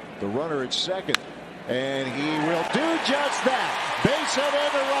 The runner at second. And he will do just that. Base hit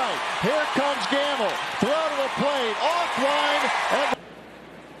into right. Here comes Gamble. Throw to the plate. Offline.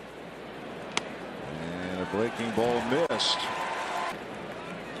 And a breaking ball missed.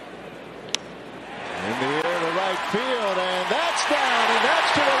 In the air to right field. And that's down. And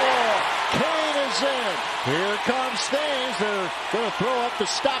that's to the wall. Kane is in. Here comes Thames. They're going to throw up the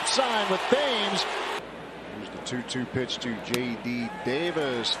stop sign with Thames. 2-2 pitch to J.D.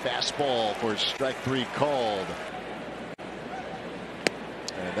 Davis. Fastball for strike 3 called.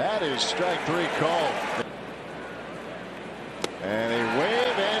 And that is strike 3 called. And a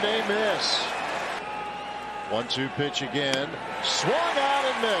wave and a miss. 1-2 pitch again. Swung out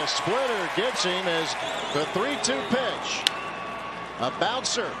and missed. Splitter gets him as the 3-2 pitch. A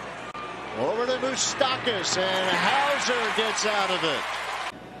bouncer. Over to Moustakas, and Hauser gets out of it.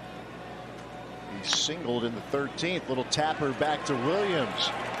 Singled in the 13th. Little tapper back to Williams.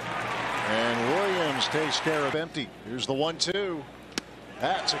 And Williams takes care of empty. Here's the 1-2.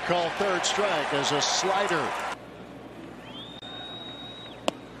 That's a called third strike as a slider.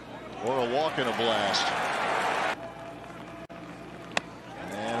 Or a walk and a blast.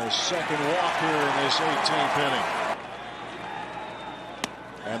 And a second walk here in this 18th inning.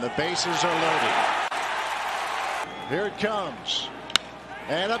 And the bases are loaded. Here it comes.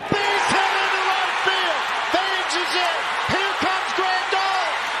 And a base hit! Thames is in. Here comes Grandal.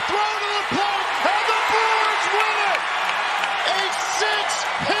 Throw to the plate, and the Brewers win it. A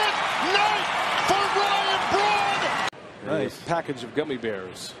 6-hit night for Ryan Braun. Nice package of gummy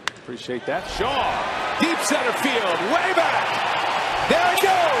bears. Appreciate that. Shaw, deep center field, way back. There it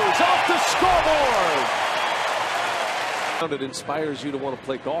goes, off the scoreboard. It inspires you to want to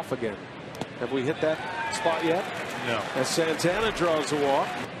play golf again. Have we hit that spot yet? No. As Santana draws a walk.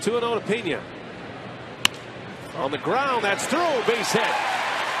 2-0 to Pena. On the ground, that's through. Base hit.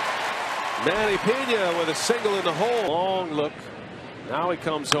 Manny Pena with a single in the hole. Long look. Now he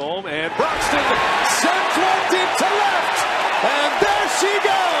comes home, and Broxton sends one deep to left. And there she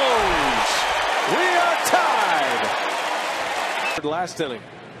goes. We are tied. Last inning.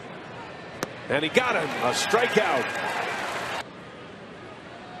 And he got him. A strikeout.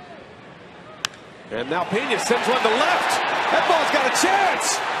 And now Pena sends one to left. That ball's got a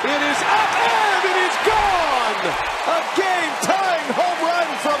chance. It is up and it is gone. A game-tying home run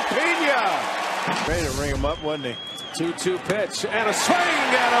from Pena. Ready to ring him up, wasn't he? 2-2 pitch and a swing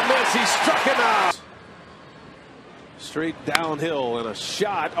and a miss. He struck him out. Straight downhill and a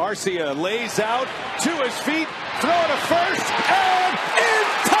shot. Arcia lays out to his feet. Throw to first and in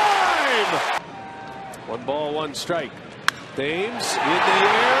time. 1 ball, 1 strike. Thames in the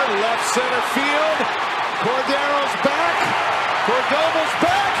air, left center field. Cordero's back. Cordova's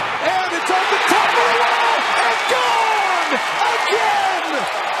back, and it's on the top of the wall and gone again.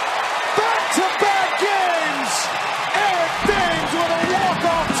 Back-to-back games. Eric Thames with a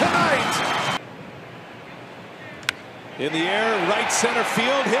walk-off tonight. In the air, right center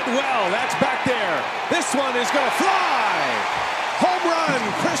field, hit well. That's back there. This one is going to fly. Home run,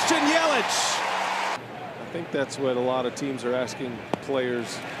 Christian Yelich. I think that's what a lot of teams are asking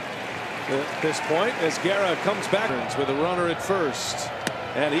players at this point, as Guerra comes back with a runner at first.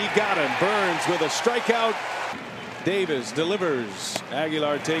 And he got him. Burns with a strikeout. Davis delivers.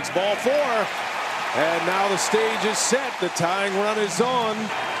 Aguilar takes ball 4. And now the stage is set. The tying run is on.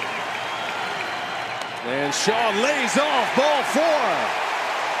 And Shaw lays off ball 4.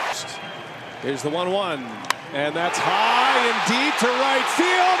 Here's the 1-1. And that's high and deep to right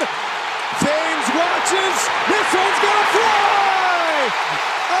field. Thames watches. This one's going to fly!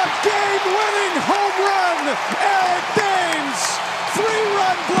 A game-winning home run! Eric Thames!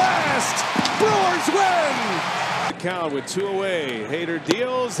 3-run blast! Brewers win! The count with 2 away. Hader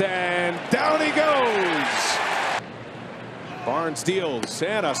deals, and down he goes! Barnes deals,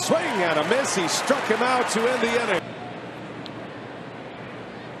 and a swing and a miss. He struck him out to end the inning.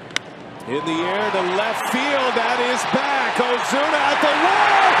 In the air to left field, that is back. Ozuna at the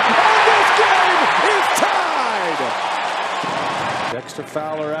wall, and this game is tied. Dexter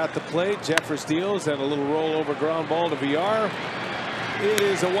Fowler at the plate. Jeffers deals, and a little rollover ground ball to VR. It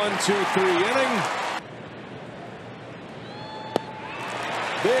is a 1-2-3 inning.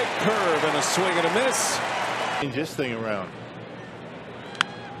 Big curve and a swing and a miss. Change this thing around.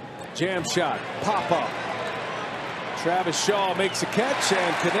 Jam shot, pop up. Travis Shaw makes a catch,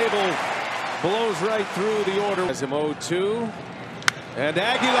 and Knebel blows right through the order. Has him 0-2. And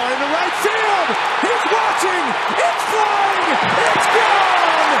Aguilar into right field. He's watching. It's flying. It's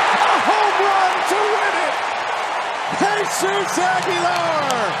gone. A home run to win it. Jesus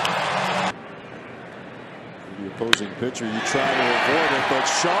Aguilar. The opposing pitcher, you try to avoid it, but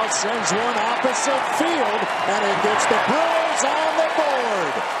Shaw sends one opposite field, and it gets the Brewers on the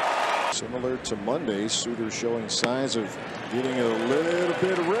board. Similar to Monday, Suter showing signs of getting a little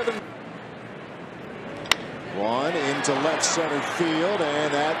bit of rhythm. One into left center field,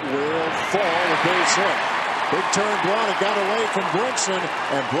 and that will fall. A base hit. Big turn, Braun. It got away from Brinson,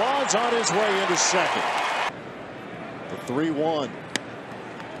 and Braun's on his way into second. The 3-1.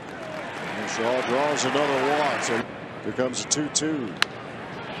 And Shaw draws another walk, so here comes a 2-2.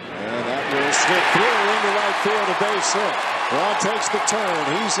 And that will slip through into right field, a base hit. Braun takes the turn.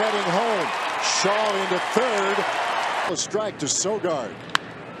 He's heading home. Shaw into third. A strike to Sogard.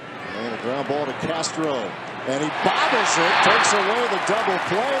 And a ground ball to Castro. And he bobbles it. Takes away the double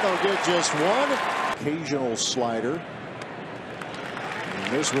play. They'll get just one. Occasional slider.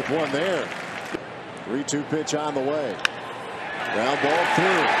 And this with one there. 3-2 pitch on the way. Ground ball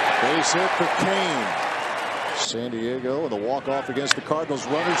through. Base hit for Kane. San Diego and the walk-off against the Cardinals.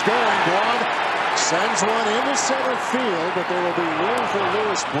 Runners going. Braun sends one into center field, but there will be room for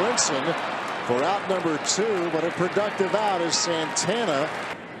Lewis Brinson for out number 2. But a productive out is Santana.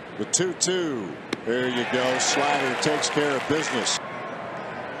 The 2-2. There you go. Slider takes care of business.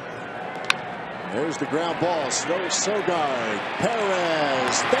 There's the ground ball. Sogard.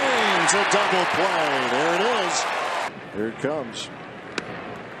 Perez. Thames. A double play. There it is. Here it comes.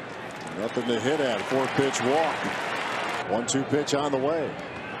 Nothing to hit at. 4-pitch walk. 1-2 pitch on the way.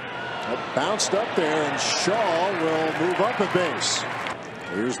 That bounced up there, and Shaw will move up a base.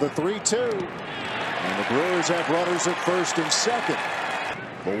 Here's the 3-2. And the Brewers have runners at first and second.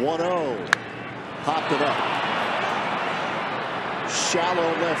 The 1-0. Popped it up.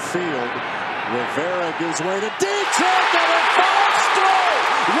 Shallow left field. Rivera gives way to Dietrich, and it falls straight.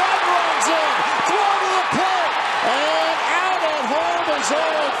 One runs in. Throw to the plate. And is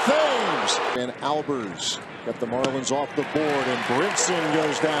old Thames. And Albers got the Marlins off the board, and Brinson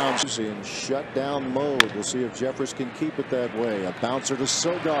goes down. In shutdown mode. We'll see if Jeffress can keep it that way. A bouncer to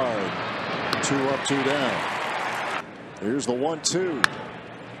Sogard. 2 up, 2 down. Here's the 1-2.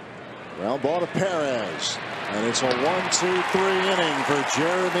 Ground ball to Perez. And it's a 1-2-3 inning for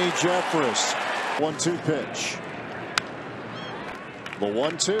Jeremy Jeffress. 1-2 pitch. The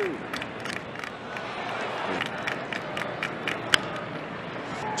 1-2.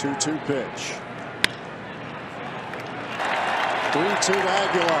 2-2 pitch. 3-2 to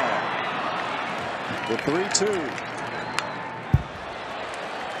Aguilar. The 3-2.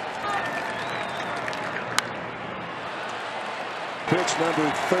 Pitch number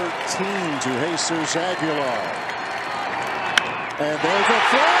 13 to Jesus Aguilar. And there's a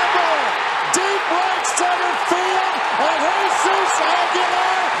fly ball. Deep right center field. And Jesus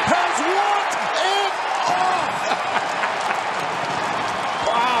Aguilar has walked it off.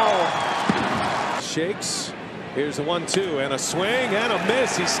 Wow. Shakes. Here's a 1-2 and a swing and a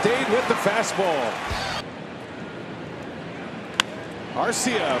miss. He stayed with the fastball.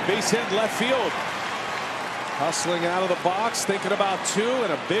 Arcia, base hit left field. Hustling out of the box, thinking about 2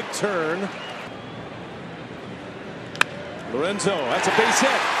 and a big turn. Lorenzo, that's a base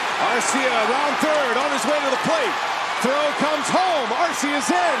hit. Arcia around third, on his way to the plate. Throw comes home. Arcia's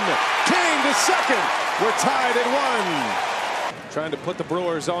in. Kane to second. We're tied at 1. Trying to put the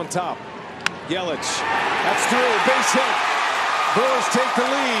Brewers on top. Yelich, that's through, base hit. Brewers take the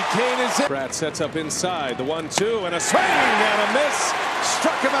lead. Kane is in. Pratt sets up inside. The 1-2 and a swing and a miss.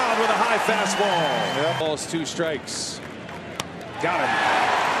 Struck him out with a high fastball. Yep. Balls 2 strikes. Got him.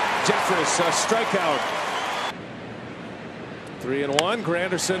 Jeffress, a strikeout. 3-1.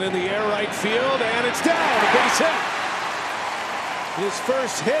 Granderson in the air, right field, and it's down. A base hit. His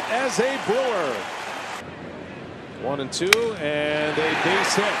first hit as a Brewer. 1-2 and a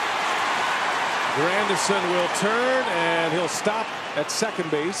base hit. Granderson will turn and he'll stop at second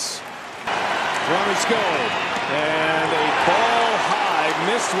base. Runners go. And a ball high,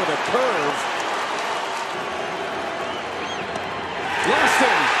 missed with a curve. Lost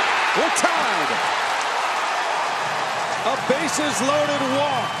him. We're tied. A bases loaded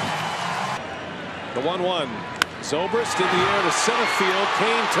walk. The 1-1. Zobrist in the air to center field.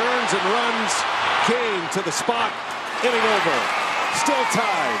 Kane turns and runs. Kane to the spot. Inning over. Still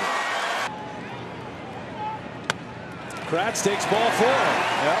tied. Kratz takes ball 4.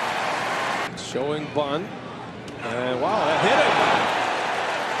 Yep. Showing bunt. And wow, that hit him.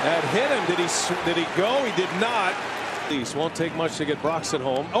 That hit him. Did he go? He did not. These won't take much to get Broxton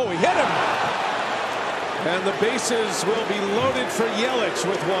home. Oh, he hit him. And the bases will be loaded for Yelich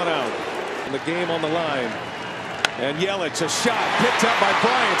with 1 out. And the game on the line. And Yelich, a shot picked up by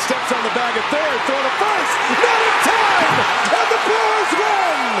Bryant. Steps on the bag at third. Throw to first. Not in time. And the Brewers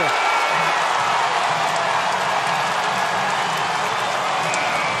win.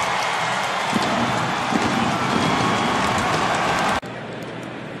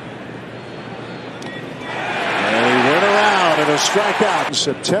 A strikeout in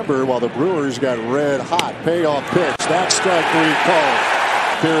September while the Brewers got red hot. Payoff pitch. That strike 3 called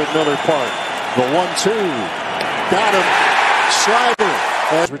here at Miller Park. The 1-2. Got him. Slider.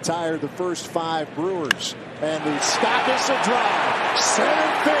 Has retired the first 5 Brewers. And the Stockus a drive.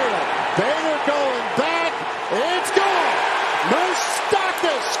 Center field. Bader going back. It's gone. No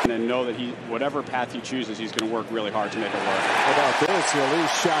Stockus. And know that whatever path he chooses, he's going to work really hard to make it work. How about this?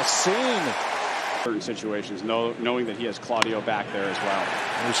 Elise Chassin. Certain situations, knowing that he has Claudio back there as well.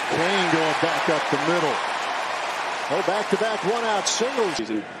 There's Kane going back up the middle. Oh, back-to-back 1-out singles.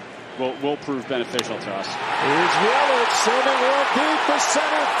 Will prove beneficial to us. Here's Yelich sending one deep to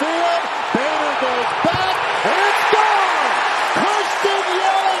center field. Bader goes back, and it's gone! Christian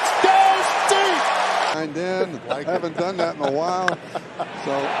Yelich goes deep! And then, I haven't done that in a while.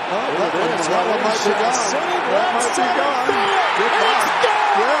 So, that one might be gone. That might be gone. Goodbye.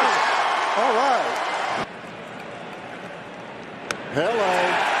 Yes. All right. Hello.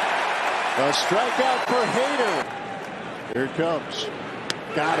 A strikeout for Hader. Here it comes.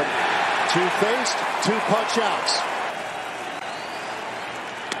 Got him. 2 faced, 2 punch outs.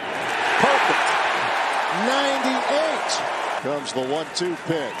 Perfect. 98. Comes the 1-2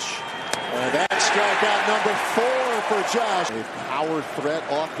 pitch. And that strikeout number 4 for Josh. A power threat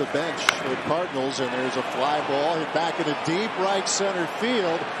off the bench with Cardinals, and there's a fly ball hit back into deep right center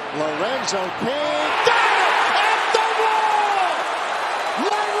field. Lorenzo Kane got it at the wall!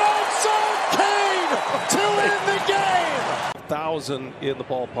 Lorenzo Kane to end the game! 1,000 in the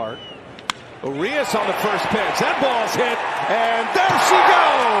ballpark. Urias on the first pitch. That ball's hit, and there she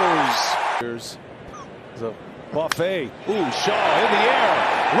goes! Here's a Buffet. Ooh, Shaw in the air.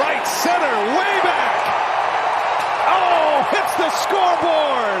 Right center, way back. Oh, hits the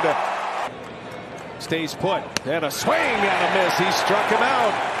scoreboard. Stays put. And a swing and a miss. He struck him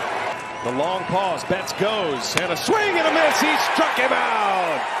out. The long pause. Betts goes. And a swing and a miss. He struck him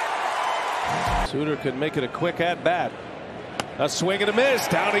out. Suter could make it a quick at bat. A swing and a miss.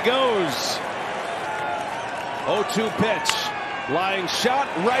 Down he goes. 0-2 pitch. Lying shot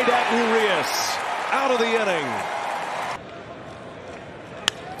right at Urias. Out of the inning.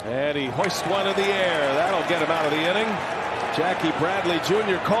 And he hoists one in the air. That'll get him out of the inning. Jackie Bradley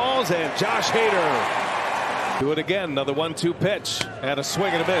Jr. calls, and Josh Hader. Do it again. Another 1-2 pitch. And a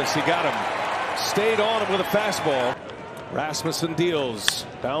swing and a miss. He got him. Stayed on him with a fastball. Rasmussen deals.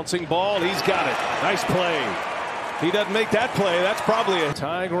 Bouncing ball. He's got it. Nice play. He doesn't make that play. That's probably a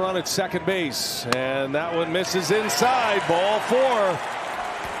tying run at second base. And that one misses inside. Ball 4.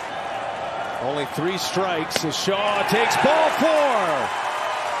 Only 3 strikes as Shaw takes ball 4.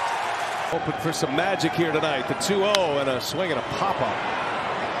 Hoping for some magic here tonight. The 2-0 and a swing and a pop-up.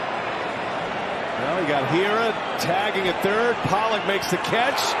 Now we got Hira tagging at third. Pollock makes the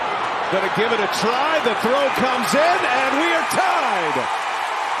catch. Gonna give it a try. The throw comes in, and we are tied.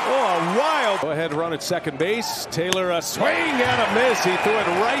 Oh, a wild. Go ahead, run at second base. Taylor, a swing and a miss. He threw it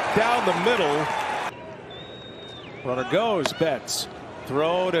right down the middle. Runner goes. Betts.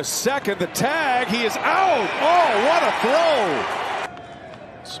 Throw to second. The tag. He is out. Oh, what a throw.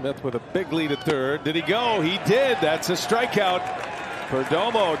 Smith with a big lead at third. Did he go? He did. That's a strikeout.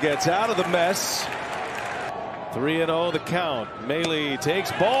 Perdomo gets out of the mess. 3-0 the count. Maile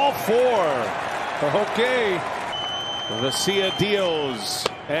takes ball 4. Okay. Vesia deals.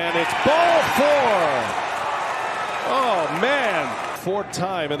 And it's ball 4. Oh, man. 4th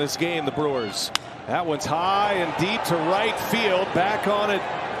time in this game, the Brewers. That one's high and deep to right field. Back on it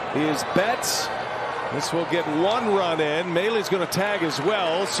is Betts. This will get 1 run in. Maile's going to tag as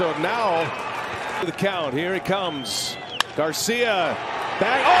well. So now the count. Here he comes. Garcia.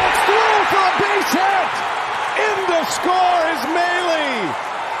 Back. Oh, it's through for a base hit. In to score is Maile.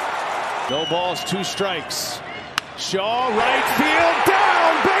 No balls, 2 strikes. Shaw, right field,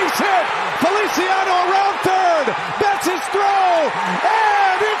 down, base hit. Feliciano around third. Betts his throw,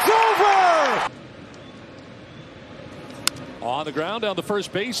 and it's over. On the ground down the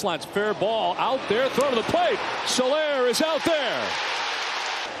first baseline. It's fair ball out there. Throw to the plate. Soler is out there.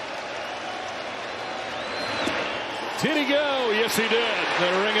 Did he go? Yes, he did.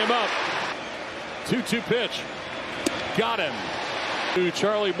 They ring him up. 2-2 pitch. Got him. To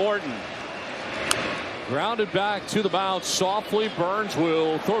Charlie Morton. Grounded back to the mound softly. Burns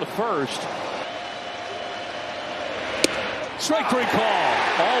will throw to first. Strike 3 call.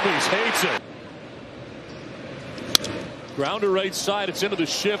 Albies hates it. Grounder right side. It's into the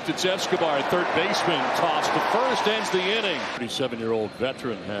shift. It's Escobar, third baseman. Toss to first. Ends the inning. 37-year-old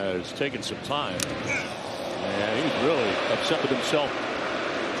veteran has taken some time. And he's really upset with himself.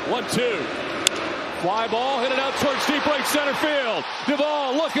 1-2. Fly ball. Hit it out towards deep right center field.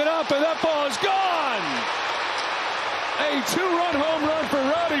 Duvall looking up, and that ball is gone. A 2-run home run for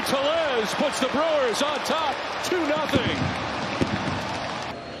Rowdy Tellez puts the Brewers on top 2-0.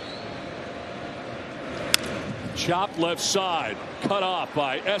 Chopped left side. Cut off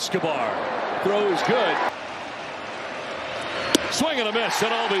by Escobar. Throw is good. Swing and a miss,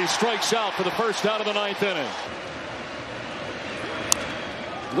 and Albies strikes out for the first out of the 9th inning.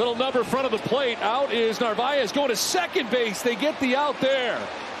 Little number front of the plate. Out is Narvaez going to second base. They get the out there.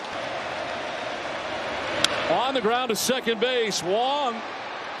 On the ground to second base. Wong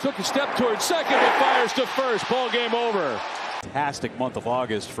took a step towards second and fires to first. Ball game over. Fantastic month of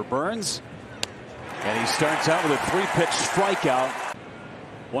August for Burns. And he starts out with a 3-pitch strikeout.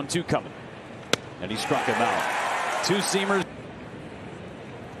 1-2 coming. And he struck him out. 2-seamers.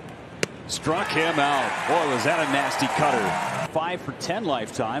 Struck him out. Boy, was that a nasty cutter. 5 for 10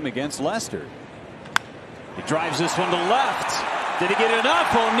 lifetime against Lester. He drives this one to left. Did he get enough?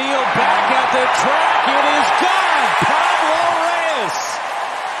 O'Neill back at the track. It is gone. Pablo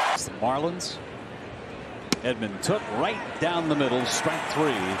Reyes. The Marlins. Edmund took right down the middle. Strike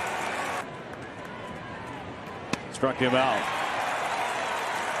 3. Struck him out.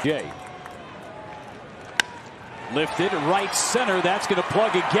 Jay. Lifted right center. That's going to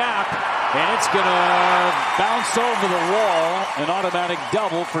plug a gap. And it's going to bounce over the wall. An automatic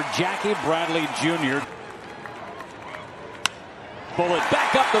double for Jackie Bradley Jr. Bullet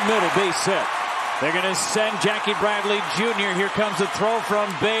back up the middle. Base hit. They're going to send Jackie Bradley Jr. Here comes a throw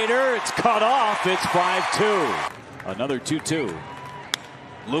from Bader. It's cut off. It's 5-2. Another 2-2.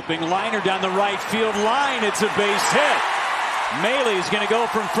 Looping liner down the right field line. It's a base hit. Maley's going to go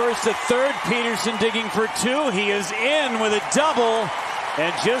from first to third. Peterson digging for two. He is in with a double.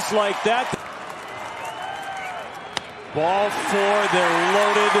 And just like that, ball four. They're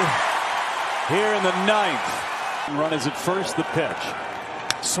loaded here in the ninth. Run is at first, the pitch.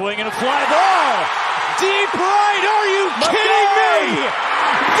 Swing and a fly ball. Deep right. Are you kidding me?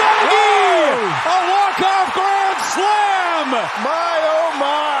 Dougie! A walk-off grand slam. My, oh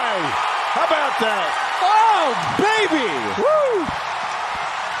my. How about that? Oh, baby. Woo!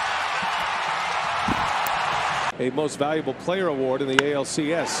 A most valuable player award in the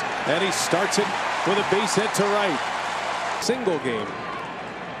ALCS. And he starts it with a base hit to right. Single game.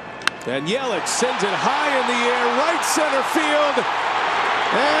 And Yelich sends it high in the air, right center field.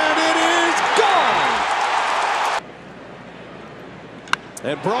 And it is gone.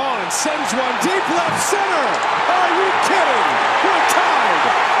 And Braun sends one deep left center. Are you kidding? We're tied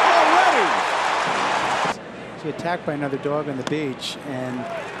already. She attacked by another dog on the beach, and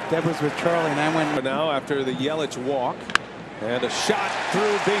Deb was with Charlie, and I went. Now after the Yelich walk, and a shot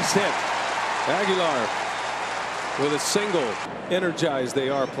through base hit. Aguilar with a single. Energized they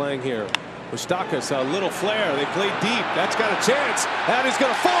are playing here. Moustakas, a little flare. They play deep. That's got a chance. That is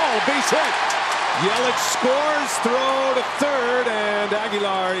going to fall. Base hit. Yelich scores. Throw to third. And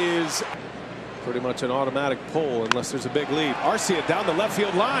Aguilar is pretty much an automatic pull unless there's a big lead. Arcia down the left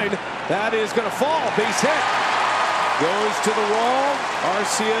field line. That is going to fall. Base hit. Goes to the wall.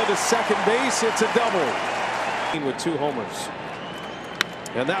 Arcia to second base. It's a double. With 2 homers.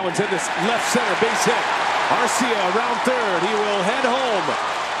 And that one's in this left center. Base hit. Arcia around third. He will head home.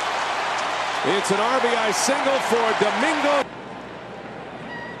 It's an RBI single for Domingo.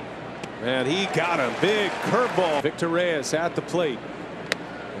 And he got him. Big curveball. Victor Reyes at the plate.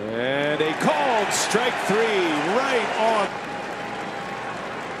 And a called strike 3 right on.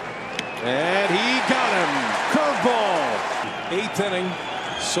 And he got him. Curveball. 8th inning.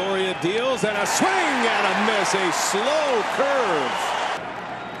 Soria deals and a swing and a miss. A slow curve.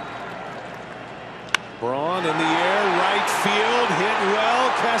 Braun in the air, right field, hit well.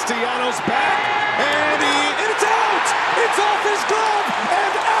 Castellanos back, and it's out! It's off his glove,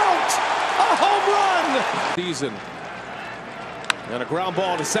 and out! A home run! Season. And a ground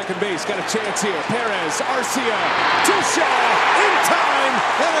ball to second base. Got a chance here. Perez, Arcia, to Shaw, in time,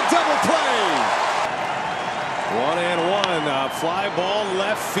 and a double play. 1-1. A fly ball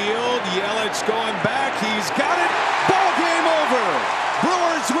left field. Yelich going back. He's got it. Ball game over.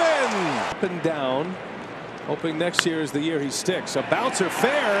 Brewers win. Up and down. Hoping next year is the year he sticks. A bouncer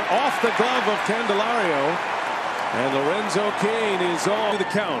fair off the glove of Candelario. And Lorenzo Cain is on the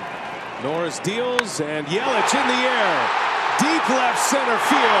count. Norris deals and Yelich in the air. Deep left center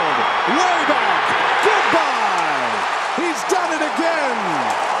field. Way back. Goodbye. He's done it again.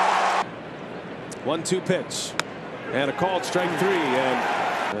 1-2 pitch. And a called strike 3.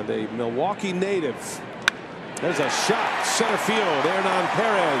 And a Milwaukee native. There's a shot. Center field. Hernan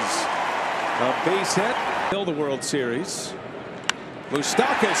Perez. A base hit. The World Series.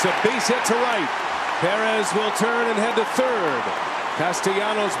 Moustakas, a base hit to right. Perez will turn and head to third.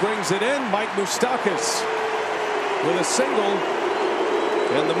 Castellanos brings it in. Mike Moustakas with a single.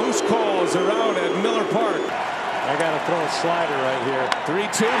 And the Moose calls are out at Miller Park. I got to throw a slider right here.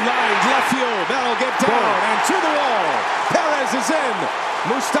 3-2 lines left field. That'll get down and to the wall. Perez is in.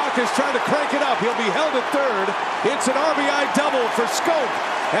 Moustakas trying to crank it up. He'll be held at third. It's an RBI double for Scope.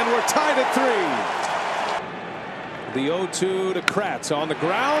 And we're tied at 3. The 0-2 to Kratz on the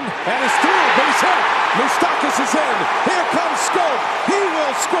ground, and it's through. Base hit. Moustakas is in. Here comes Scope. He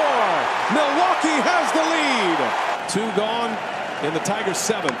will score. Milwaukee has the lead. 2 gone in the Tigers'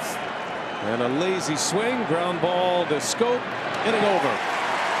 7th. And a lazy swing. Ground ball to Scope. Inning over.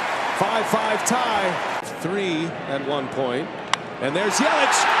 5-5 tie. 3 at 1 point. And there's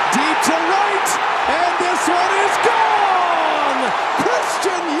Yelich. Deep to right. And this one is gone.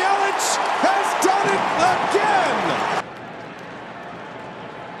 Christian Yelich has done it again.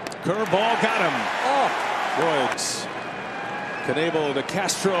 Curveball got him. Oh, Woods. Knebel to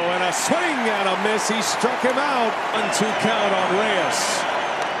Castro and a swing and a miss. He struck him out. 1-2 count on Reyes.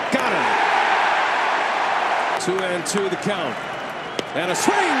 Got him. 2-2 the count. And a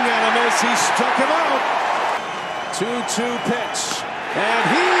swing and a miss. He struck him out. 2-2 pitch. And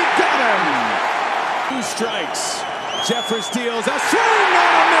he got him. 2 strikes. Jeffress deals a swing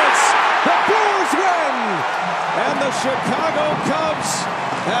and a miss. The Brewers win. And the Chicago Cubs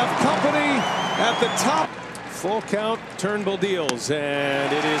have company at the top. Full count. Turnbull deals.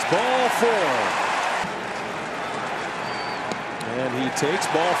 And it is ball 4. And he takes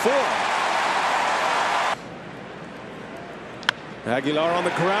ball 4. Aguilar on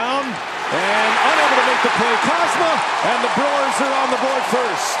the ground. And unable to make the play, Kozma, and the Brewers are on the board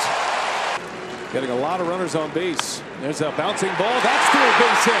first. Getting a lot of runners on base. There's a bouncing ball. That's through a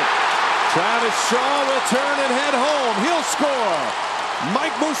base hit. Travis Shaw will turn and head home. He'll score.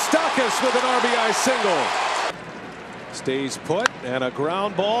 Mike Moustakas with an RBI single. Stays put, and a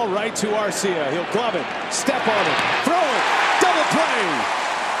ground ball right to Arcia. He'll glove it, step on it, throw it, double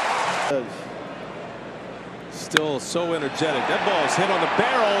play. Still so energetic. That ball's hit on the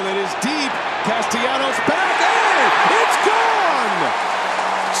barrel. It is deep. Castellanos back. Hey, it's gone!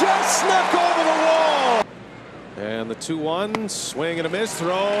 Just snuck over the wall. And the 2-1, swing and a miss,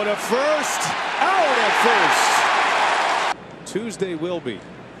 throw to first, out at first. Tuesday will be.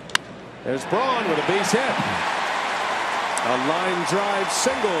 There's Braun with a base hit. A line drive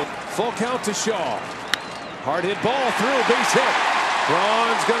single, full count to Shaw. Hard hit ball through, base hit.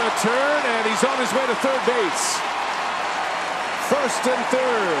 Braun's gonna turn, and he's on his way to third base. First and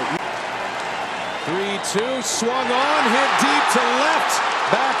third. 3-2, swung on, hit deep to left.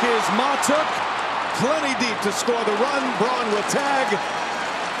 Back is Matuk. Plenty deep to score the run. Braun will tag,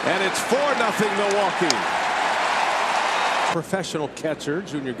 and it's 4-0 Milwaukee. Professional catcher,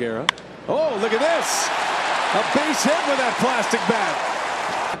 Junior Guerra. Oh, look at this. A base hit with that plastic bat.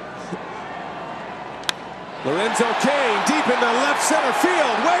 Lorenzo Cain deep in the left center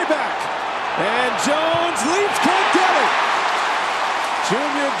field, way back. And Jones leaps, can't get it.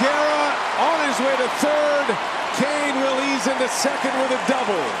 Junior Guerra on his way to third. Cain will ease into second with a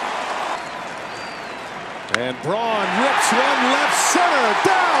double. And Braun rips one left center,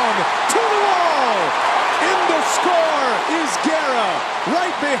 down to the wall. In the score is Guerra.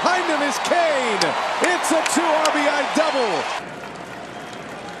 Right behind him is Cain. It's a 2 RBI double.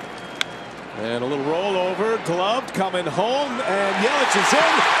 And a little rollover, gloved, coming home, and Yelich is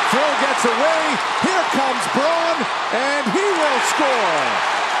in. Throw gets away. Here comes Braun, and he will score.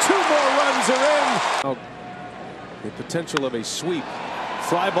 2 more runs are in. Oh, the potential of a sweep.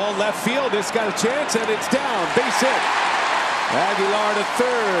 Fly ball left field. This got a chance, and it's down. Base hit. Aguilar to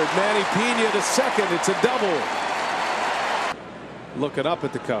third. Manny Pena to second. It's a double. Looking up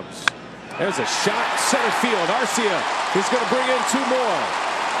at the Cubs. There's a shot center field. Arcia is going to bring in 2 more.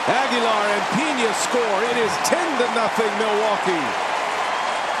 Aguilar and Pena score. It is 10-0 Milwaukee.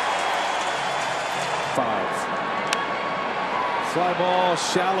 5. Fly ball,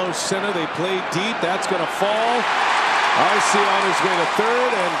 shallow center. They play deep. That's going to fall. Arcia on his way to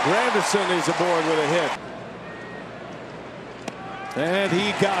third, and Granderson is aboard with a hit. And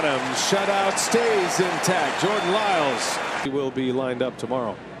he got him. Shutout stays intact. Jordan Lyles. He will be lined up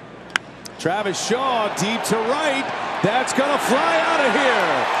tomorrow. Travis Shaw deep to right. That's going to fly out of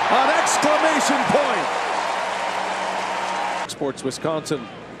here. An exclamation point. Sports Wisconsin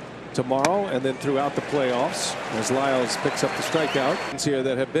tomorrow and then throughout the playoffs as Lyles picks up the strikeout. Here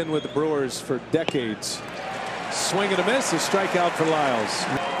that have been with the Brewers for decades. Swing and a miss. A strikeout for Lyles.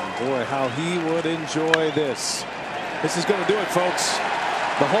 Boy, how he would enjoy this. This is going to do it, folks.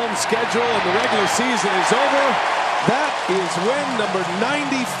 The home schedule and the regular season is over. That is win number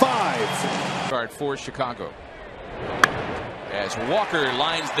 95. Guard for Chicago. As Walker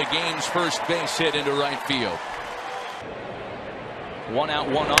lines the game's first base hit into right field. 1 out,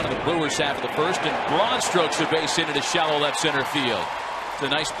 1 on in the Brewers half of the first, and Braun strokes the base hit into shallow left center field. It's a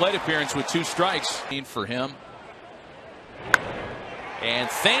nice plate appearance with 2 strikes for him. And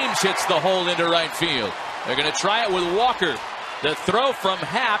Thames hits the hole into right field. They're going to try it with Walker. The throw from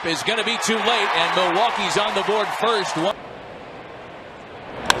Happ is going to be too late, and Milwaukee's on the board first.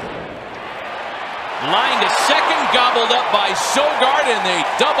 Line to second, gobbled up by Sogard, and they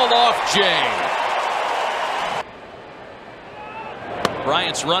double off Jay.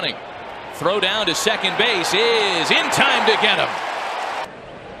 Bryant's running. Throw down to second base is in time to get him.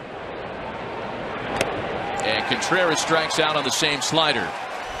 And Contreras strikes out on the same slider.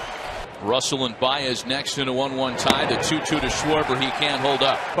 Russell and Baez next in a 1-1 tie. The 2-2 to Schwarber. He can't hold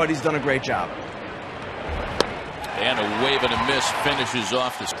up. But he's done a great job. And a wave and a miss finishes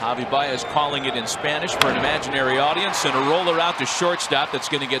off this. Javi Baez calling it in Spanish for an imaginary audience, and a roller out to shortstop that's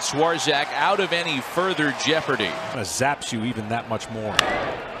going to get Swarzak out of any further jeopardy. Zaps you even that much more.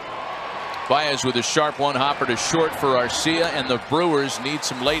 Baez with a sharp one-hopper to short for Arcia, and the Brewers need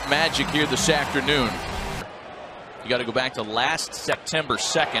some late magic here this afternoon. You got to go back to last September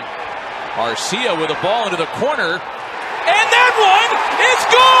 2nd. Arcia with a ball into the corner, and that one is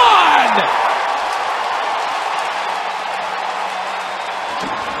gone!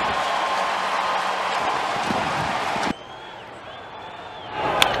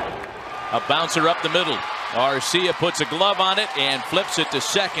 A bouncer up the middle. Arcia puts a glove on it and flips it to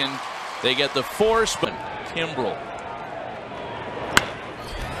second. They get the force, but Kimbrel.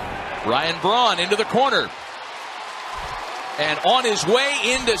 Ryan Braun into the corner. And on his way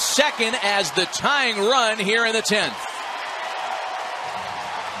into second as the tying run here in the 10th.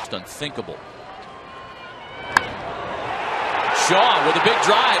 It's unthinkable. Shaw with a big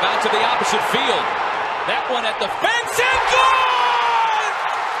drive out to the opposite field. That one at the fence and gone!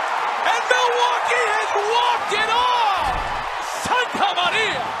 And Milwaukee has walked it off! Santa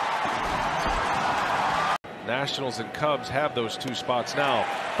Maria! Nationals and Cubs have those two spots now.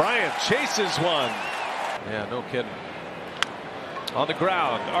 Bryant chases one. Yeah, no kidding. On the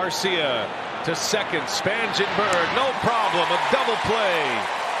ground, Arcia to second. Spangenberg, no problem. A double play.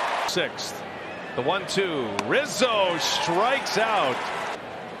 Sixth. The 1-2. Rizzo strikes out.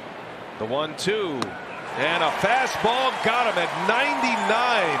 The 1-2. And a fastball got him at 99.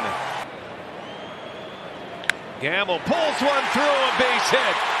 Gamble pulls one through, a base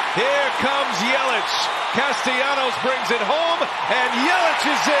hit. Here comes Yelich. Castellanos brings it home, and Yelich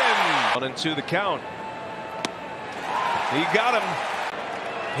is in. 1-2 the count. He got him.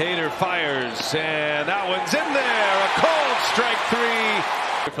 Hader fires, and that one's in there. A cold strike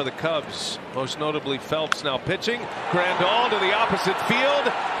 3 for the Cubs. Most notably Phelps now pitching. Grandal to the opposite field.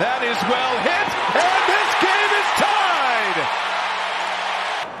 That is well hit, and this game is tied.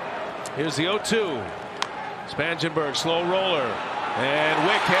 Here's the 0-2. Spangenberg, slow roller. And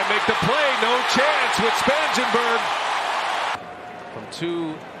Wick can't make the play. No chance with Spangenberg. From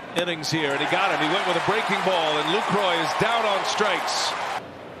 2 innings here, and he got him. He went with a breaking ball, and Lucroy is down on strikes.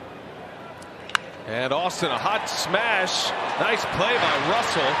 And Austin, a hot smash. Nice play by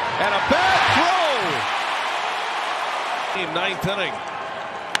Russell. And a bad throw. 9th inning.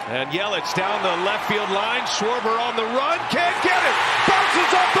 And Yelich down the left field line. Schwarber on the run. Can't get it.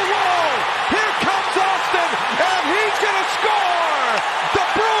 Bounces off the wall. Here comes Austin. And he's going to score. The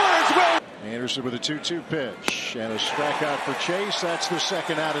Brewers will. Anderson with a 2-2 pitch. And a strikeout for Chase. That's the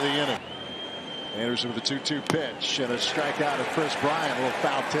second out of the inning. Anderson with a 2-2 pitch and a strikeout of Chris Bryant. A little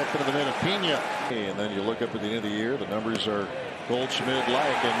foul tip into the middle of Pena. And then you look up at the end of the year, the numbers are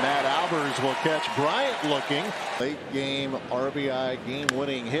Goldschmidt-like, and Matt Albers will catch Bryant looking. Late game RBI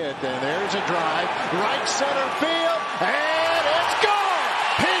game-winning hit, and there's a drive. Right center field, and it's gone!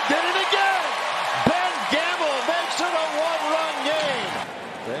 He did it again! Ben Gamble makes it a one-run game.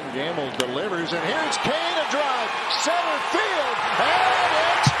 Ben Gamble delivers, and here's Kane, a drive. Center field,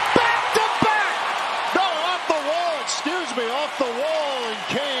 and it's off the wall, and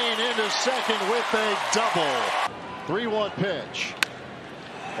Kane into second with a double. 3-1 pitch.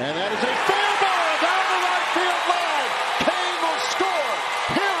 And that is a foul ball down the right field line. Kane will score.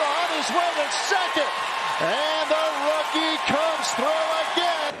 Here on his way to second. And the rookie comes through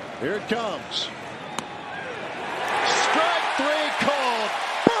again. Here it comes. Strike 3 called.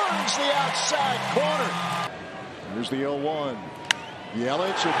 Burns the outside corner. Here's the 0-1.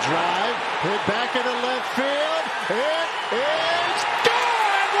 Yelich, a drive, hit back into left field. It is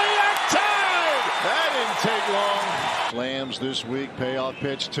gone! We are tied! That didn't take long. Lambs this week, payoff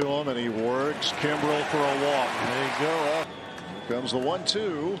pitch to him, and he works Kimbrel for a walk. There you go. Here comes the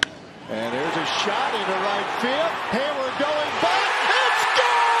 1-2. And there's a shot into right field. Hayward going back. It's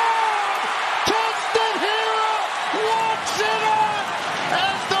gone! Justin Hero walks it on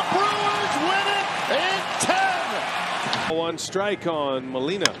as the Brewers win it in 10. 1 strike on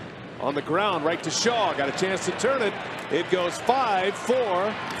Molina. On the ground, right to Shaw. Got a chance to turn it. It goes 5,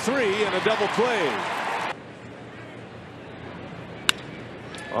 4, 3, and a double play.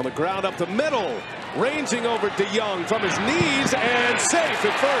 On the ground up the middle. Ranging over DeYoung from his knees and safe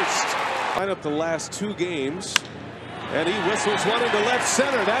at first. Line up the last 2 games. And he whistles one into left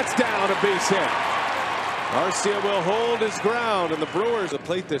center. That's down, a base hit. Arcia will hold his ground, and the Brewers will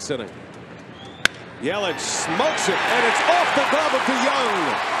plate this inning. Yelich smokes it, and it's off the glove of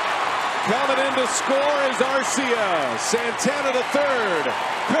DeYoung. Coming in to score is Arcia. Santana to third.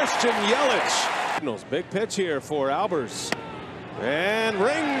 Christian Yelich. Big pitch here for Albers. And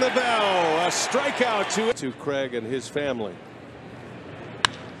ring the bell. A strikeout to Craig and his family.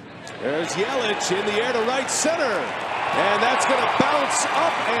 There's Yelich in the air to right center. And that's going to bounce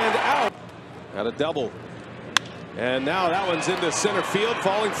up and out. Got a double. And now that one's into center field.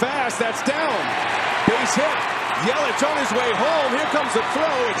 Falling fast. That's down. Base hit. Yelich on his way home. Here comes the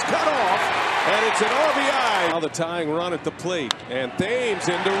throw. It's cut off. And it's an RBI. Now the tying run at the plate. And Thames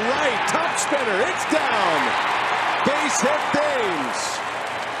into right. Top spinner. It's down. Base hit Thames.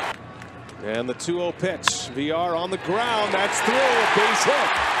 And the 2-0 pitch. VR on the ground. That's through. Base hit.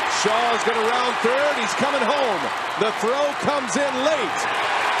 Shaw's going to round third. He's coming home. The throw comes in late.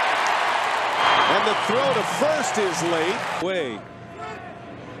 And the throw to first is late. Way.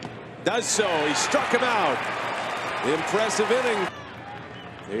 Does so. He struck him out. Impressive inning.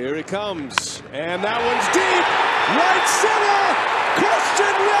 Here he comes, and that one's deep, right center.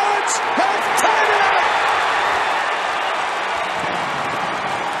 Christian Yelich has tied it up.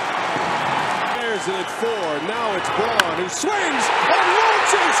 There's it at 4. Now it's Braun who swings and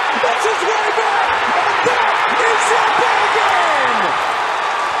launches. That's his way back, and that is your ball game.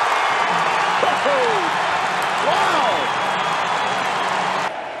 Wow!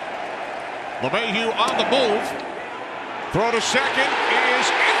 LeMahieu on the move. Throw to second is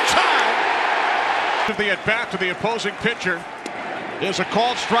in time. The at-bat to the opposing pitcher is a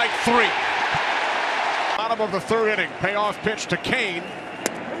called strike 3. Bottom of the 3rd inning. Payoff pitch to Kane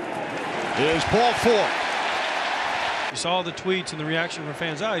is ball 4. You saw the tweets and the reaction from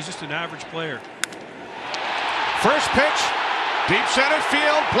fans. Oh, he's just an average player. First pitch, deep center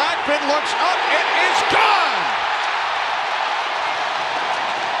field. Blackman looks up. It is gone.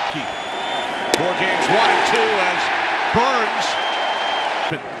 4 games, 1 and 2 as Burns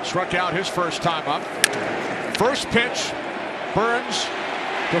struck out his first time up. First pitch, Burns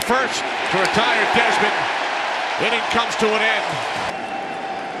to first to retire Desmond. Inning comes to an end.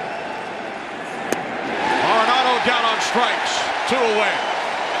 Arenado down on strikes, 2 away.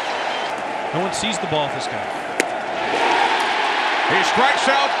 No one sees the ball with this guy. He strikes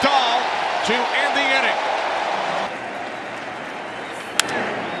out Dahl to end the inning.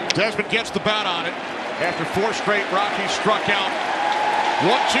 Desmond gets the bat on it. After 4 straight, Rockies struck out. 1,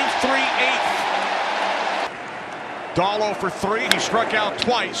 2, 3, 8. Dahl 0 for 3. He struck out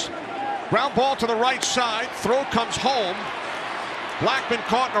twice. Ground ball to the right side. Throw comes home. Blackman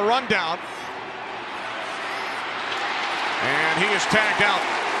caught in a rundown. And he is tagged out.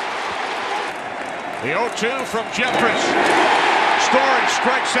 The 0-2 from Jeffress. Story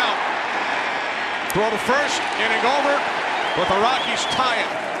strikes out. Throw to first. Inning over. But the Rockies tie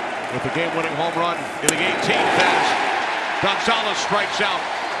it with the game-winning home run in the 18th as Gonzalez strikes out.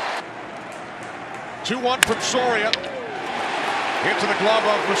 2-1 from Soria. Into the glove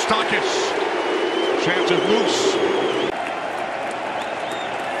of Moustakas. Chance of Moose.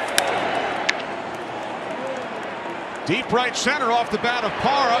 Deep right center off the bat of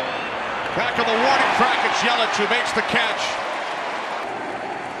Parra. Back of the warning track, it's Yelich who makes the catch.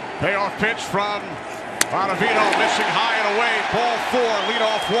 Payoff pitch from Ottavino, missing high and away. Ball 4,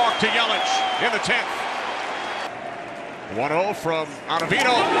 leadoff walk to Yelich in the 10th. 1-0 from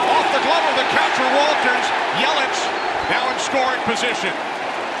Ottavino, off the glove of the catcher Walters. Yelich now in scoring position.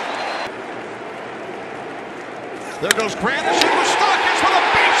 There goes Granderson with Stockings with a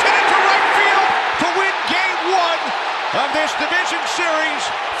base hit into right field to win Game 1 of this division series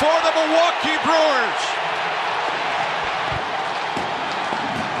for the Milwaukee Brewers.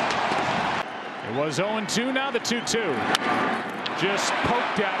 It was 0-2, now the 2-2. Just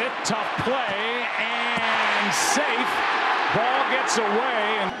poked at it, tough play, and safe. Ball gets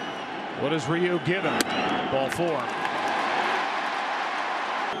away, and what does Ryu give him? Ball 4.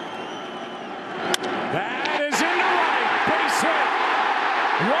 That is into right, base hit.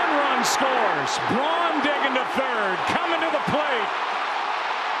 1 run scores. Braun digging to third, coming to the plate.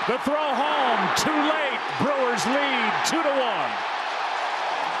 The throw home, too late. Brewers lead 2-1.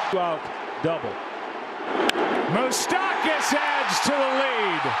 Out. Double. Moustakas adds to the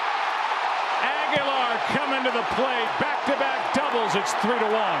lead. Aguilar coming to the plate. Back-to-back doubles. It's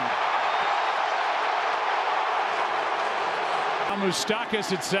 3-1.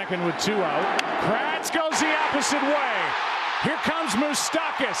 Moustakas at second with 2 out. Kratz goes the opposite way. Here comes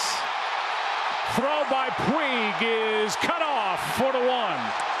Moustakas. Throw by Puig is cut off. 4-1.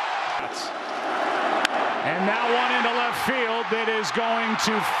 And now one into left field that is going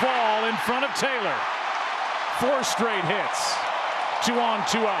to fall in front of Taylor. 4 straight hits. 2 on,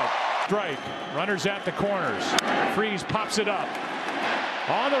 2 out. Strike. Runners at the corners. Freeze pops it up.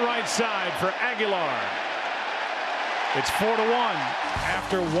 On the right side for Aguilar. It's 4-1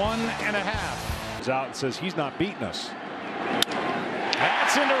 after 1.5. He's out and says he's not beating us.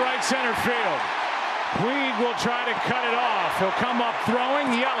 That's into right center field. Puig will try to cut it off. He'll come up throwing.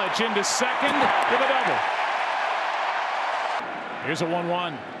 Yelich into second with a double. Here's a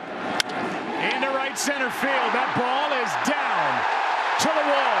 1-1. Into right center field. That ball is down to the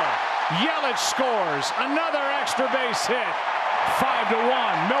wall. Yelich scores. Another extra base hit.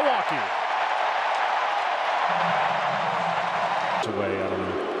 5-1. Milwaukee. It's away. I don't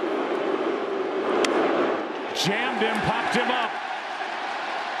know. Jammed him. Popped him up.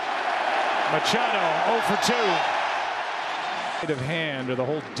 Machado 0 for 2. Of hand or the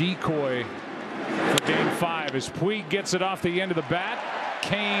whole decoy for Game 5 as Puig gets it off the end of the bat.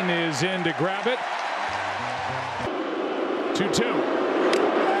 Kane is in to grab it. 2-2.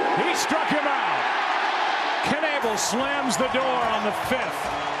 He struck him out. Can Knebel slams the door on the 5th.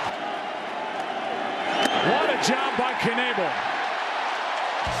 What a job by Knebel.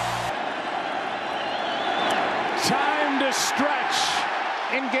 Time to stretch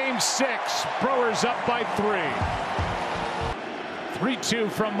in game 6. Brewers up by 3.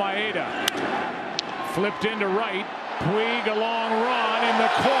 3-2 from Maeda. Flipped into right. Puig a long run in the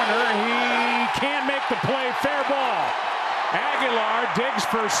corner. He can't make the play. Fair ball. Aguilar digs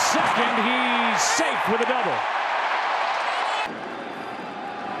for second. He's safe with a double.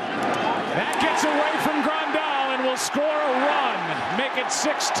 That gets away from Grandal and will score a run. Make it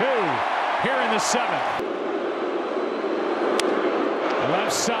 6-2 here in the 7th.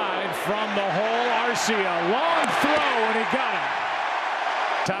 Left side from the hole. Arcia. Long throw and he got it.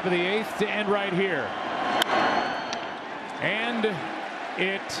 Top of the 8th to end right here. And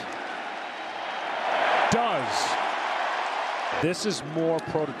it does. This is more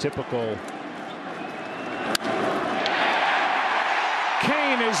prototypical.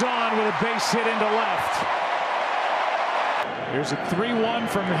 Kane is on with a base hit into left. Here's a 3-1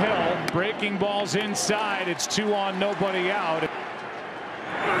 from Hill. Breaking balls inside. It's 2 on, nobody out.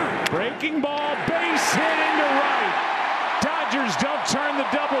 Breaking ball, base hit into right. Dodgers don't turn the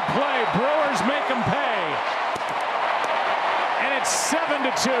double play. Brewers make them pay. And it's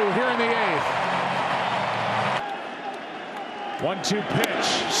 7-2 here in the 8th. 1-2 pitch.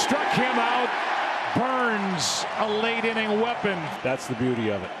 Struck him out. Burns, a late inning weapon. That's the beauty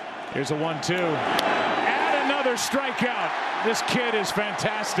of it. Here's a 1-2. Add another strikeout. This kid is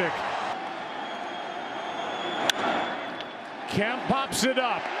fantastic. Kemp pops it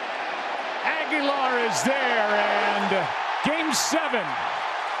up. Aguilar is there, and game 7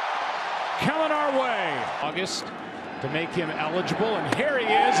 coming our way. August to make him eligible, and here he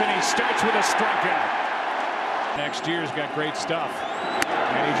is, and he starts with a strikeout. Next year's got great stuff,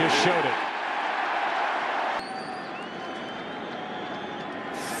 and he just showed it.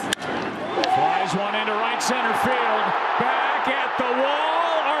 Flies one into right center field. Back at the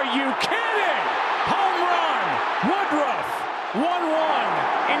wall. Are you kidding? Home run. Woodruff. 1-1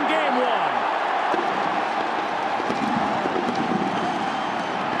 in game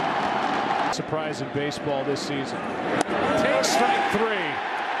 1. Surprise in baseball this season. Takes strike 3.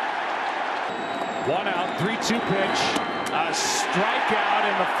 1 out, 3-2 pitch. A strikeout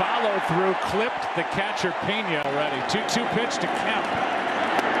in the follow-through. Clipped the catcher Pena already. 2-2 pitch to Kemp.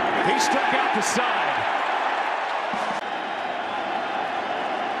 He struck out the side.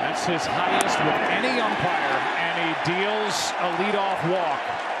 That's his highest with any umpire, and he deals a leadoff walk.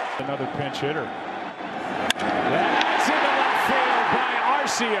 Another pinch hitter. That's in the left field by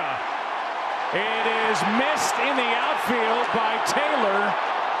Arcia. It is missed in the outfield by Taylor.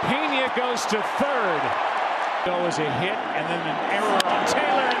 Pena goes to third. Goes a hit and then an error on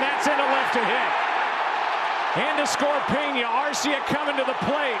Taylor, and that's into left to hit. And to score Pena. Arcia coming to the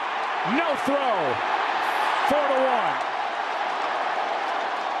plate. No throw. 4-1.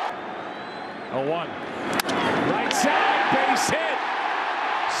 0-1. Right side, base hit.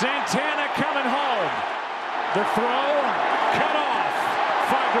 Santana coming home. The throw cut off.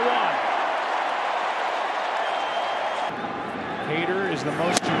 5-1. Hader is the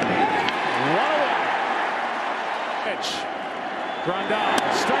most unique. 1-away. Pitch.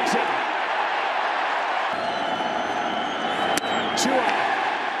 Grandal strikes it. 2 out.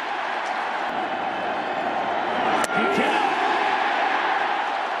 He cannot.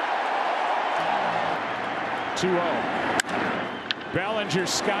 2-0. Bellinger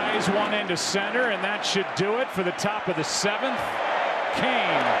skies one into center, and that should do it for the top of the 7th.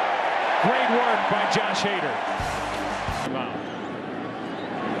 Kane. Great work by Josh Hader.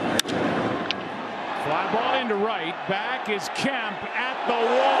 Fly ball into right. Back is Kemp at the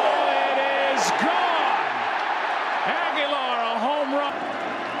wall. It is gone. Aguilar, a home run.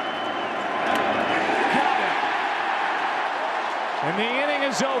 Got it. And the inning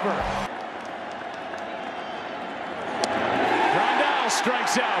is over. Grandal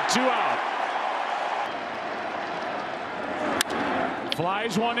strikes out. 2 out.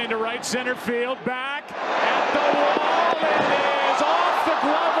 Flies one into right center field. Back at the wall. It is off the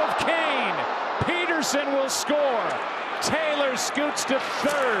glove of Kane. Peterson will score. Taylor scoots to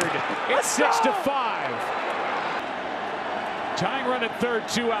third. It's 6-5. Tying run at third,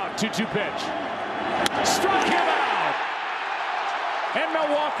 2 out, 2-2 pitch. Struck him out. And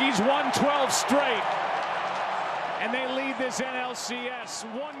Milwaukee's won 12 straight. And they lead this NLCS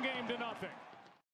 1-0.